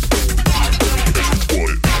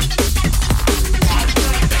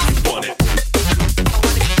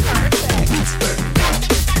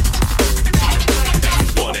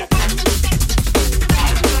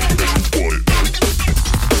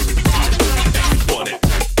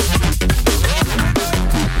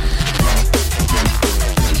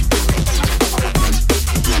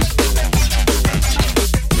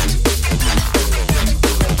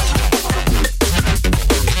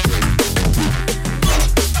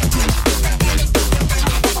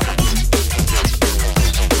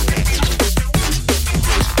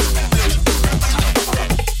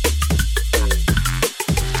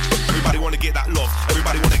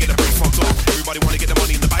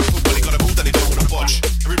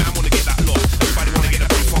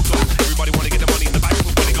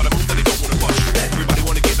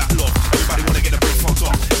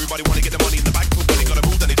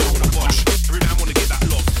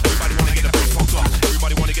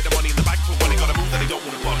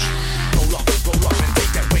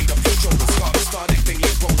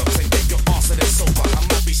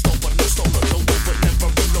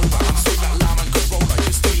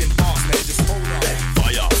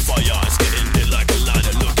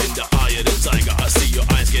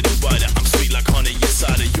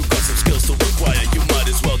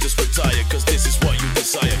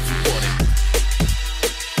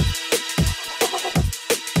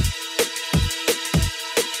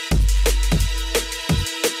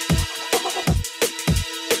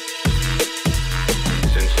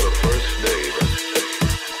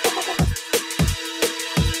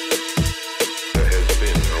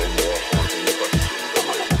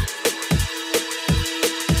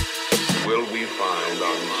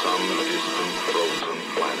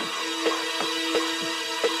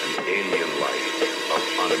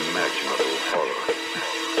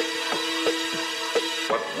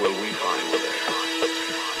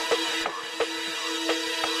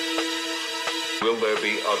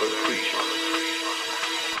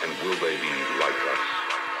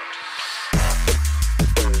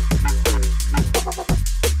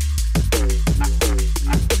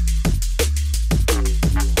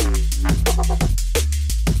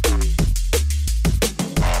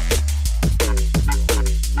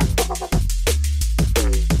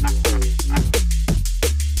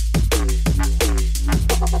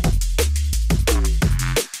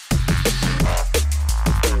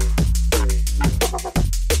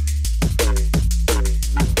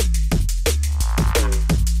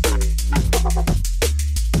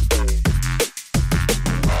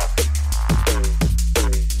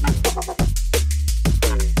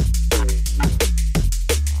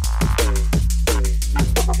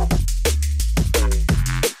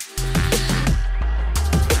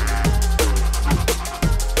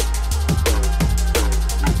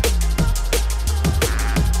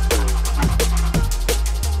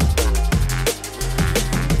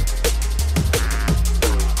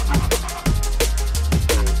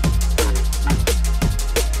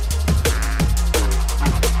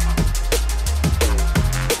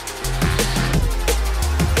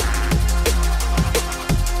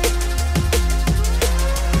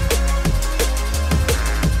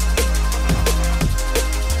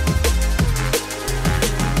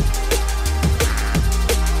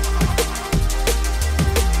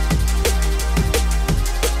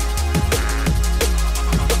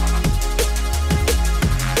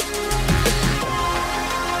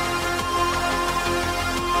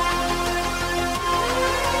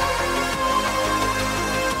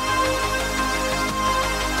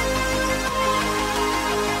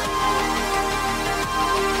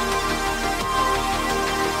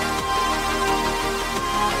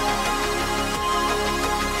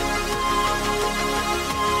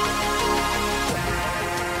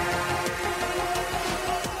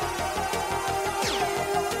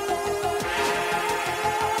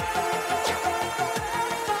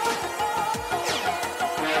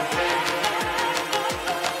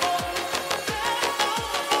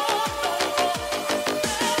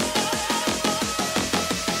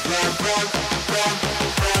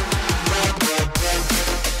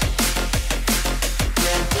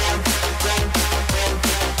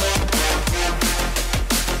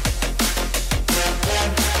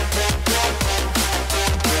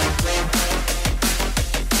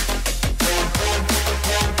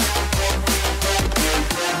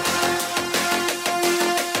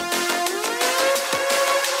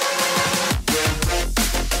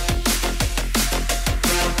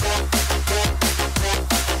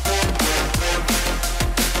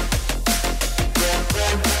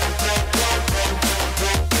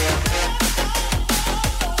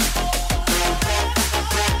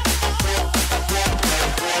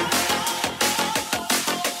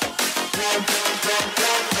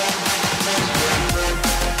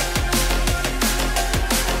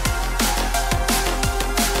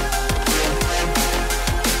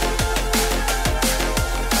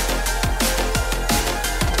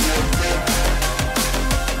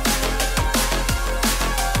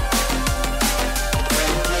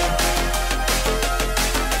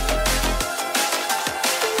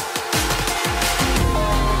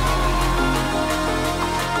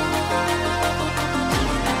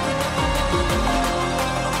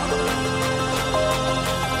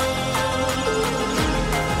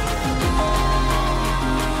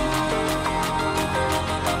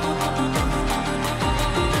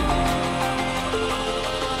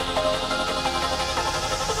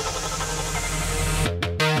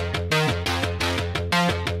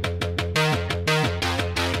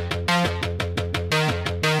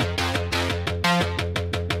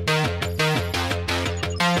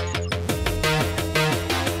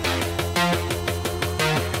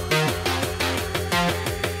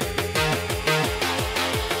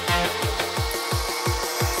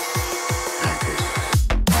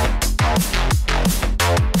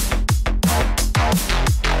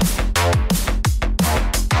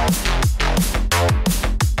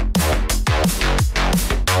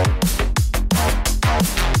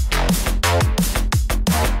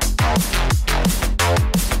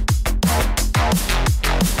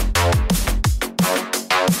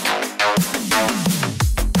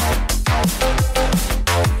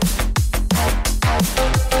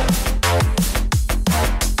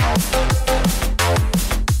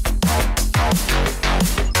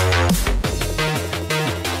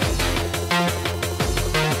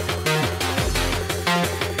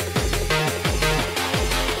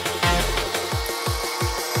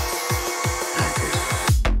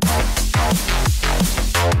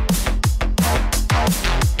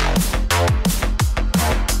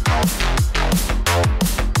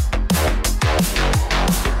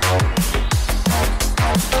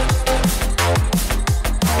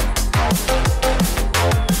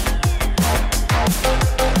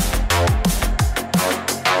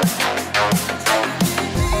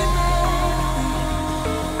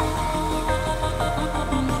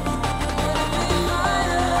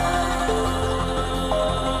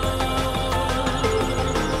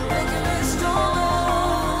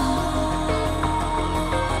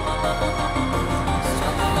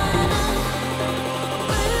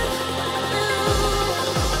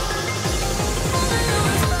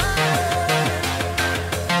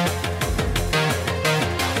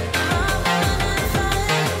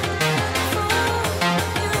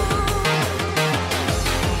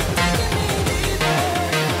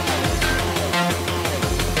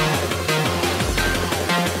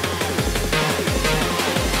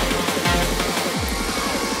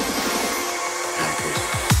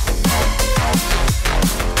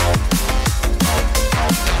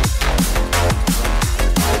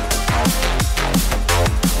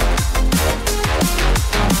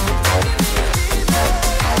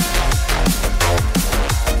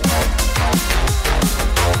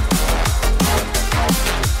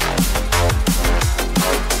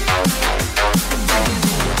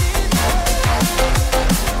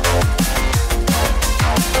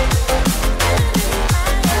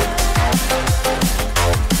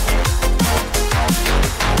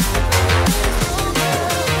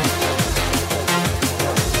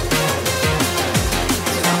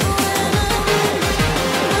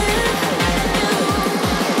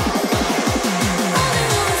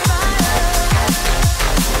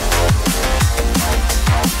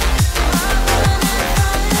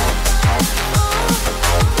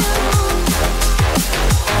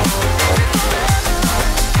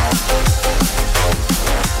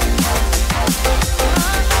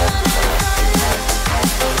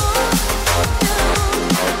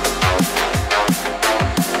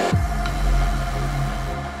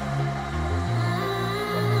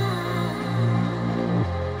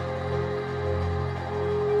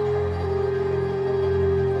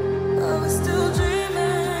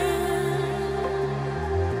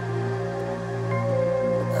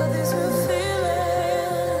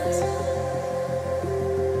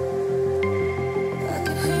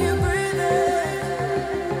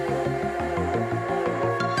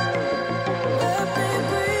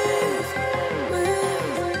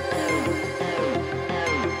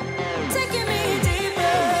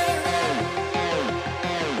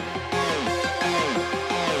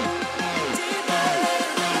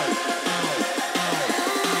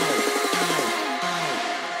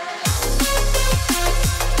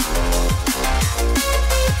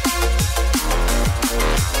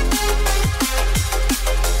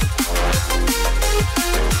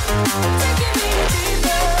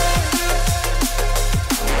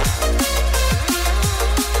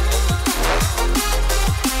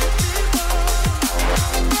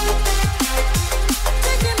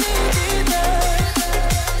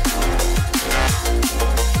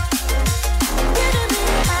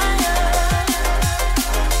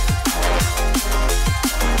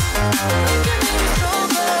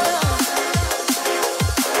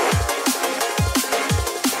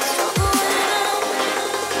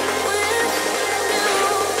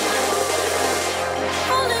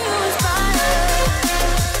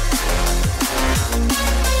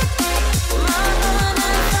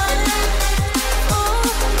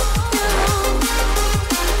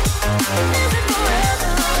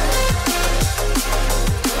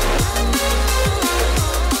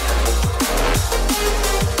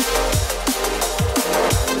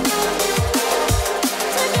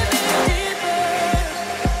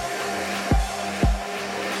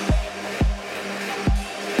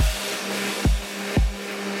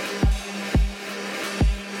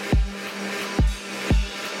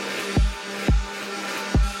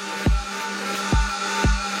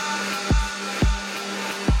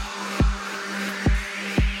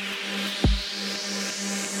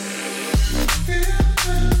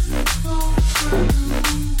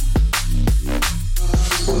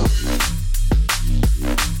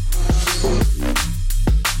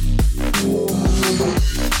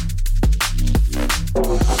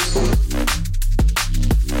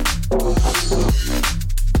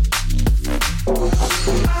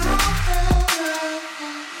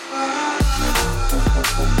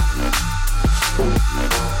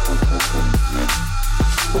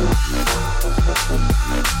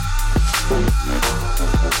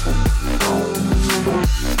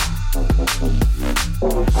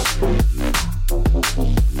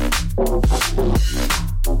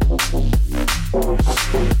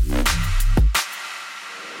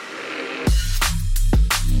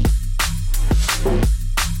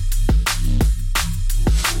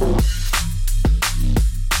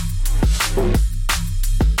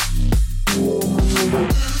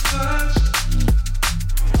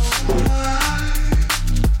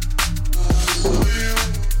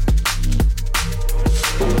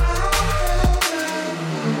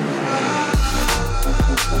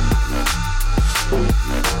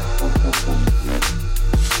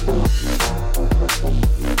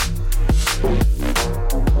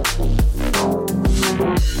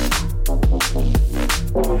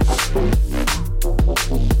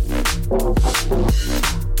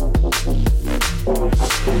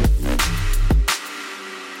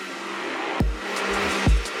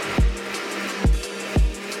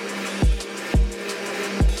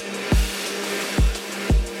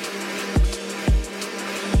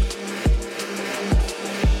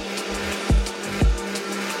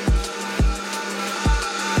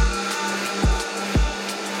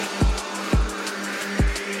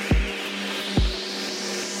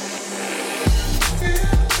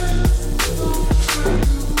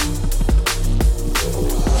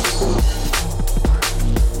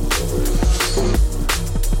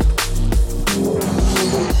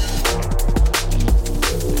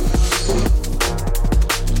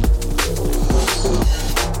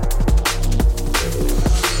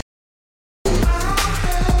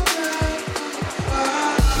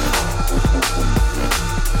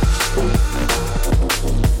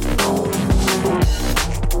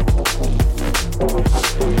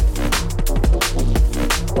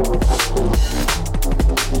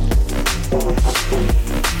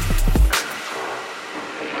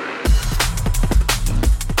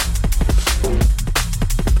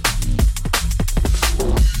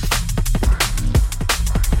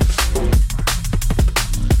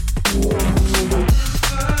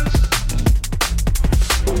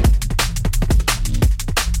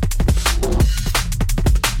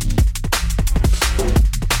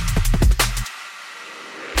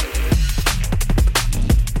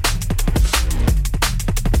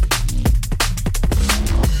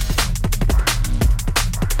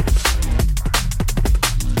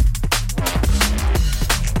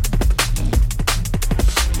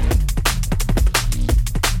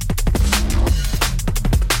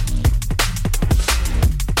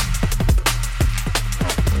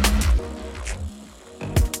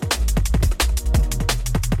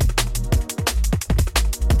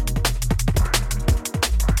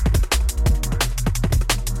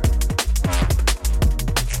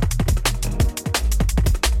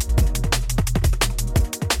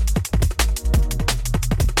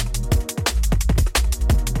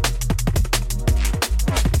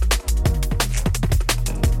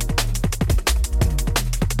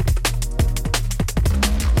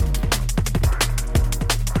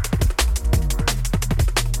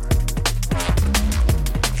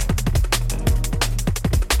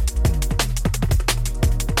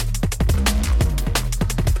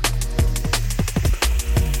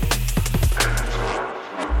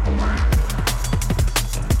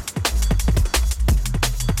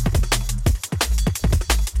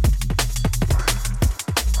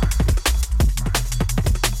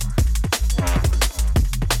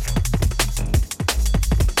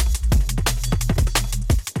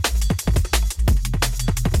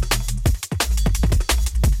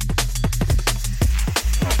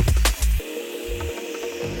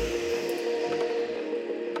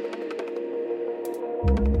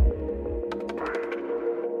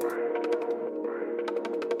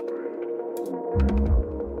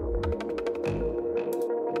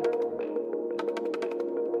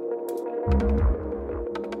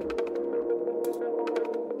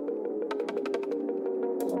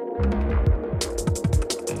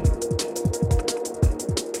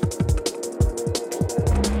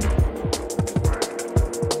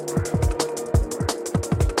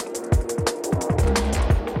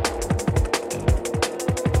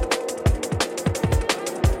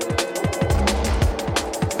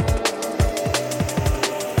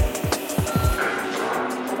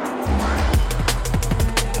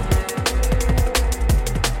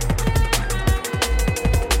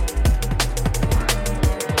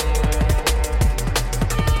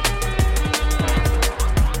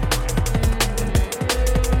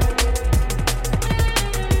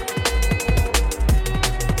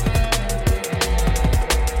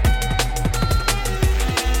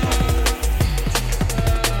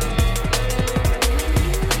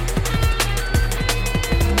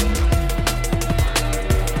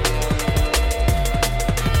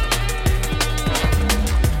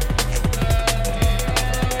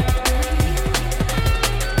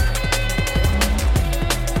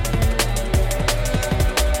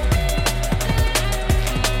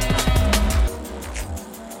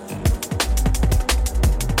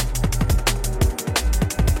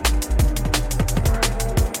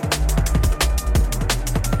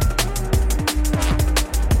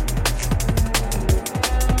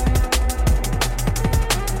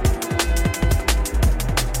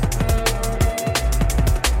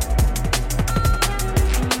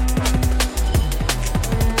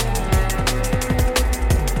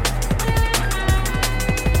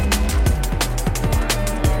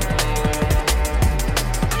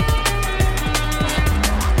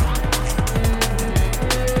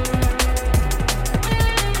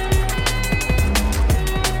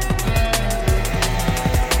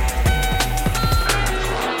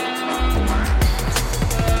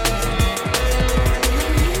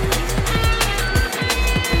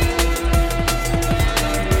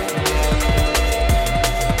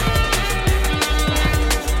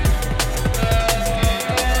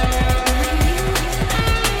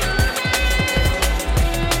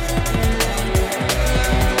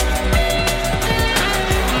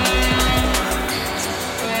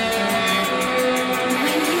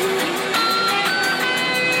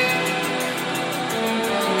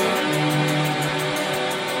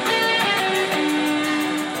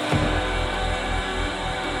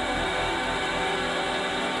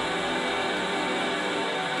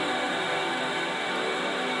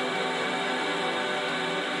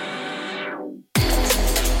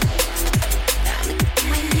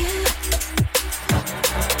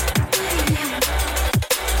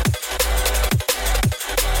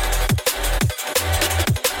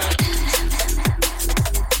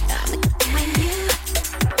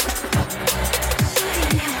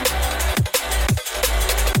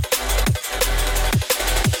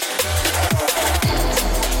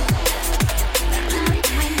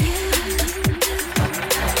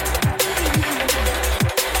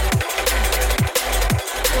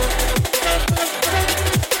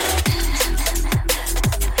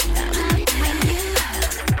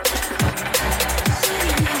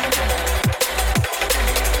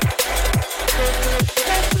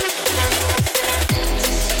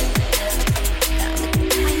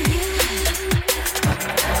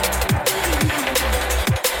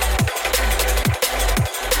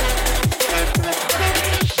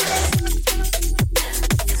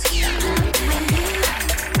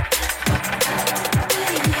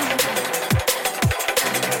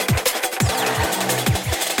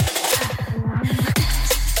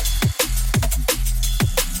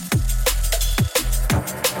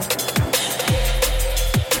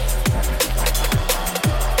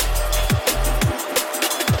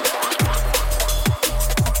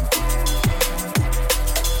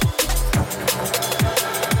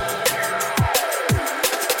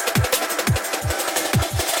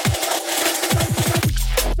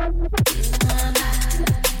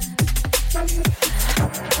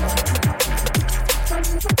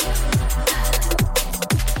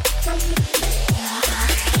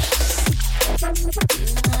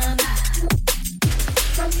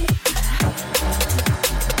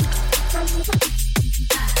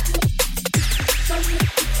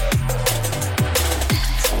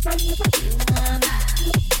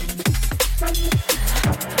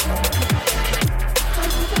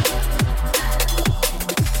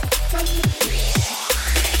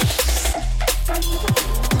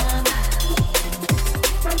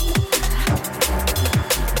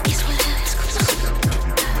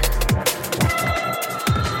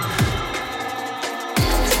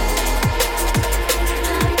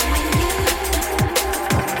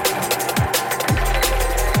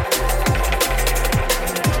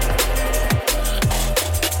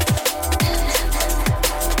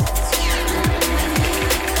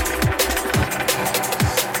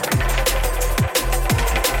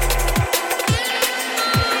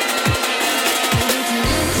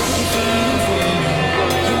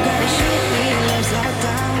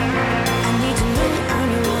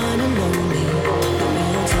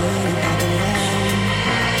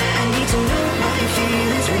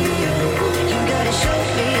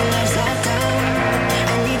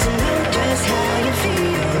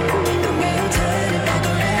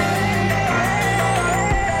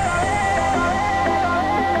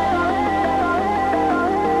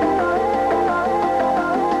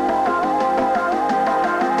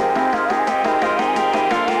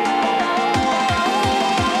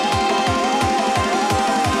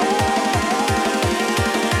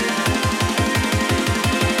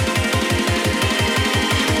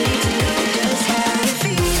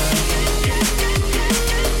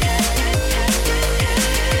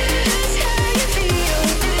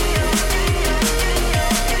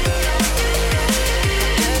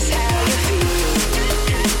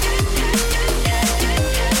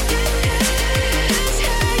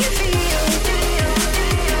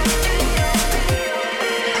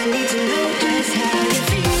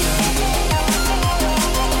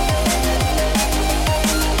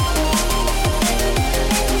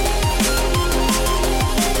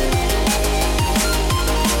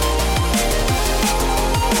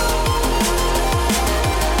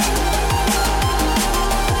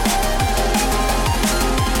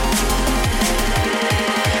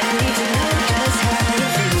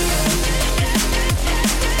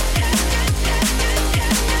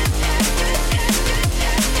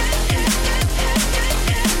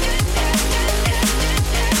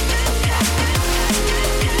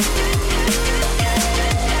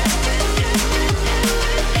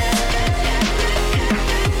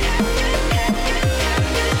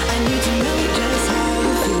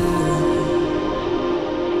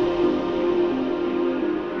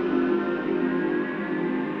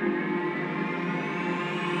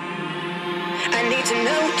 to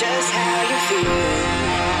know just how you feel.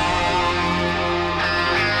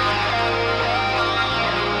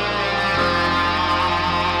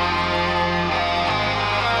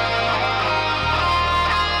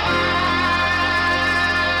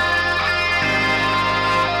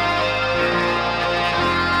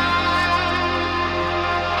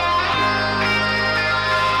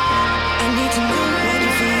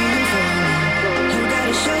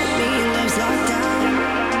 Show me love's locked down.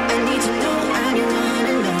 I need to know anyone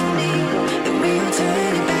and only that we are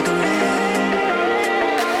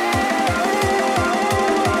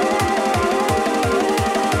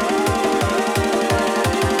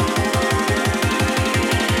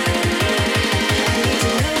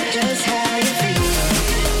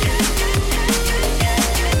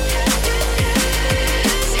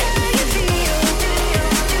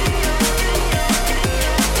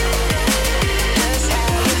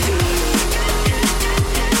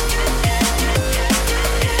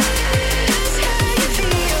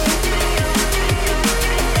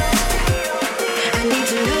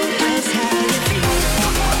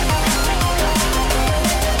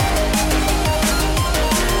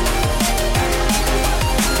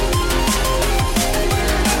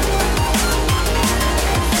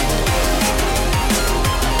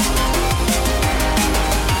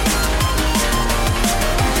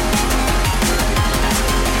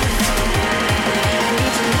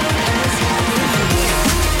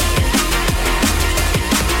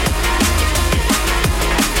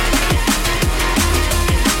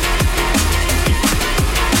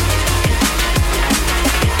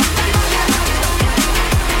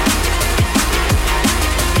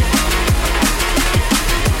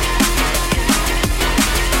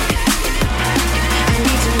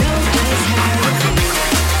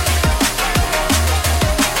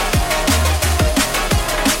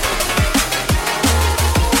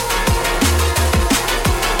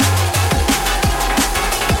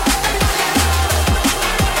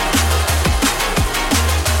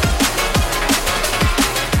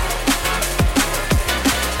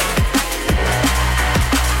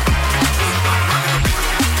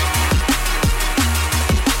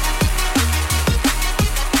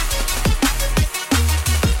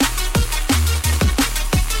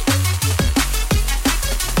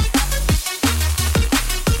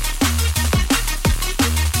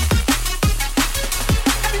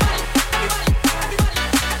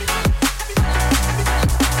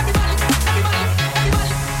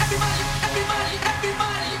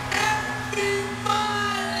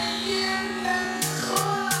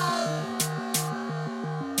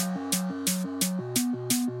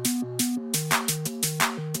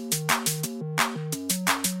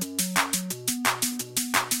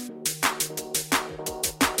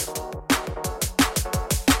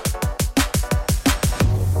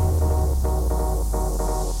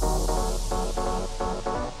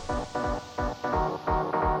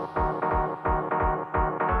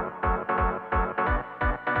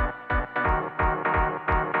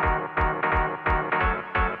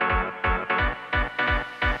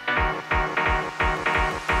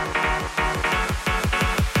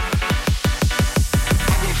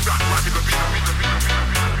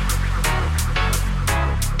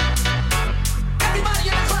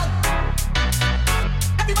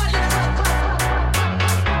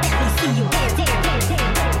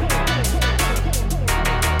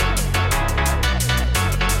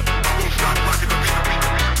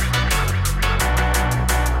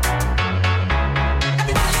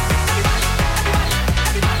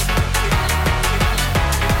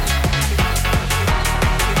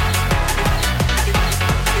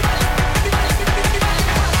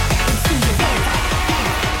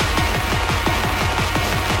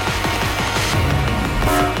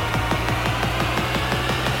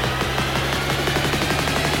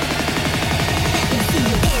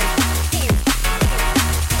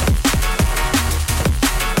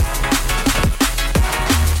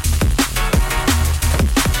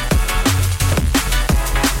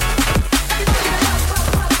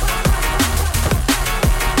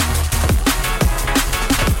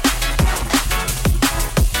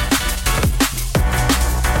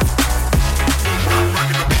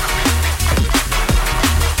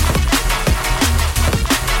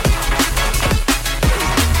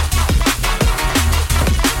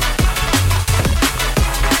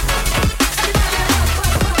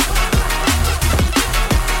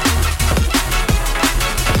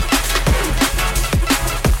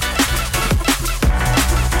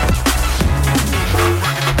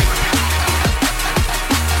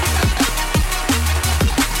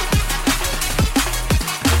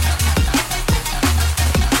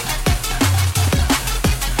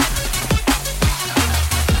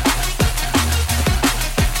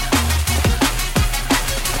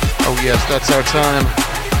That's our time.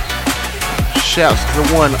 Shouts to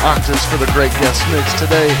the one Octus for the great guest mix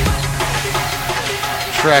today.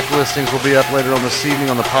 Track listings will be up later on this evening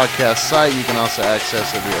on the podcast site. You can also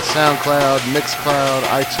access it via SoundCloud, Mixcloud,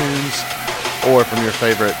 iTunes, or from your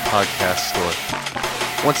favorite podcast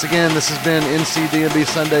store. Once again, this has been NCDMB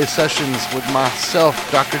Sunday Sessions with myself,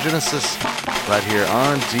 Dr. Genesis, right here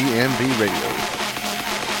on DMB Radio.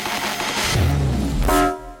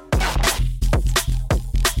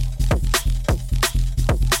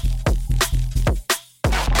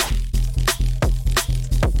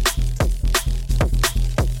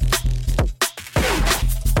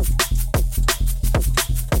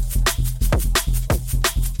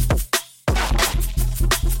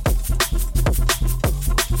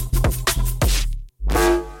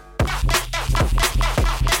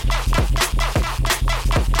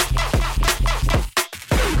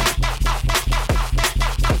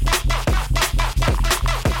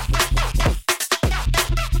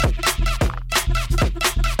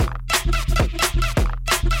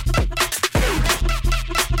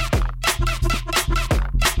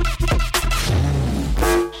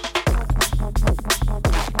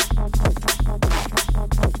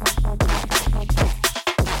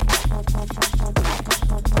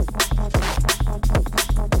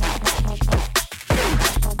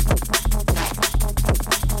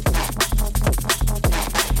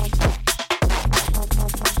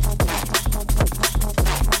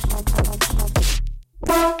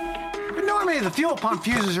 Pump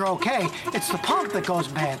fuses are okay. It's the pump that goes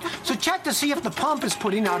bad. So check to see if the pump is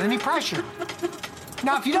putting out any pressure.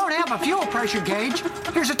 Now, if you don't have a fuel pressure gauge,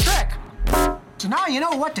 here's a trick. So now you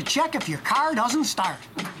know what to check if your car doesn't start.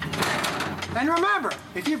 And remember,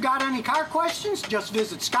 if you've got any car questions, just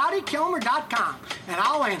visit ScottyKilmer.com and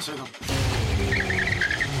I'll answer them.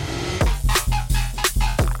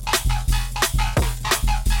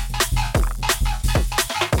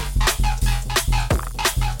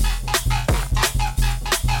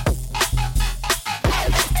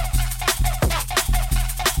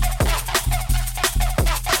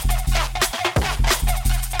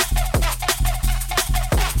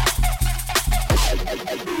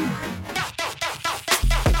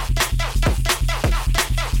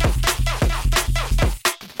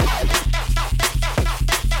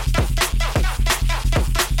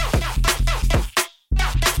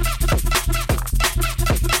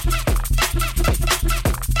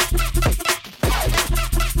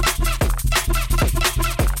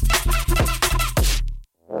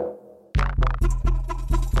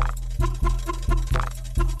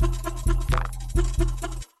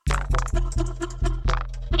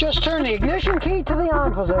 Just turn the ignition key to the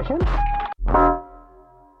on position.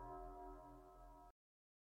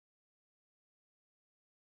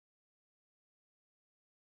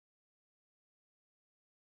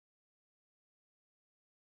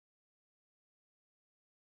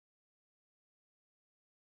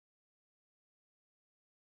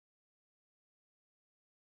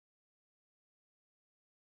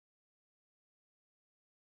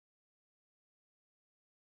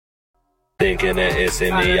 Thinking that it's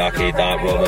in me, I keep that rolling.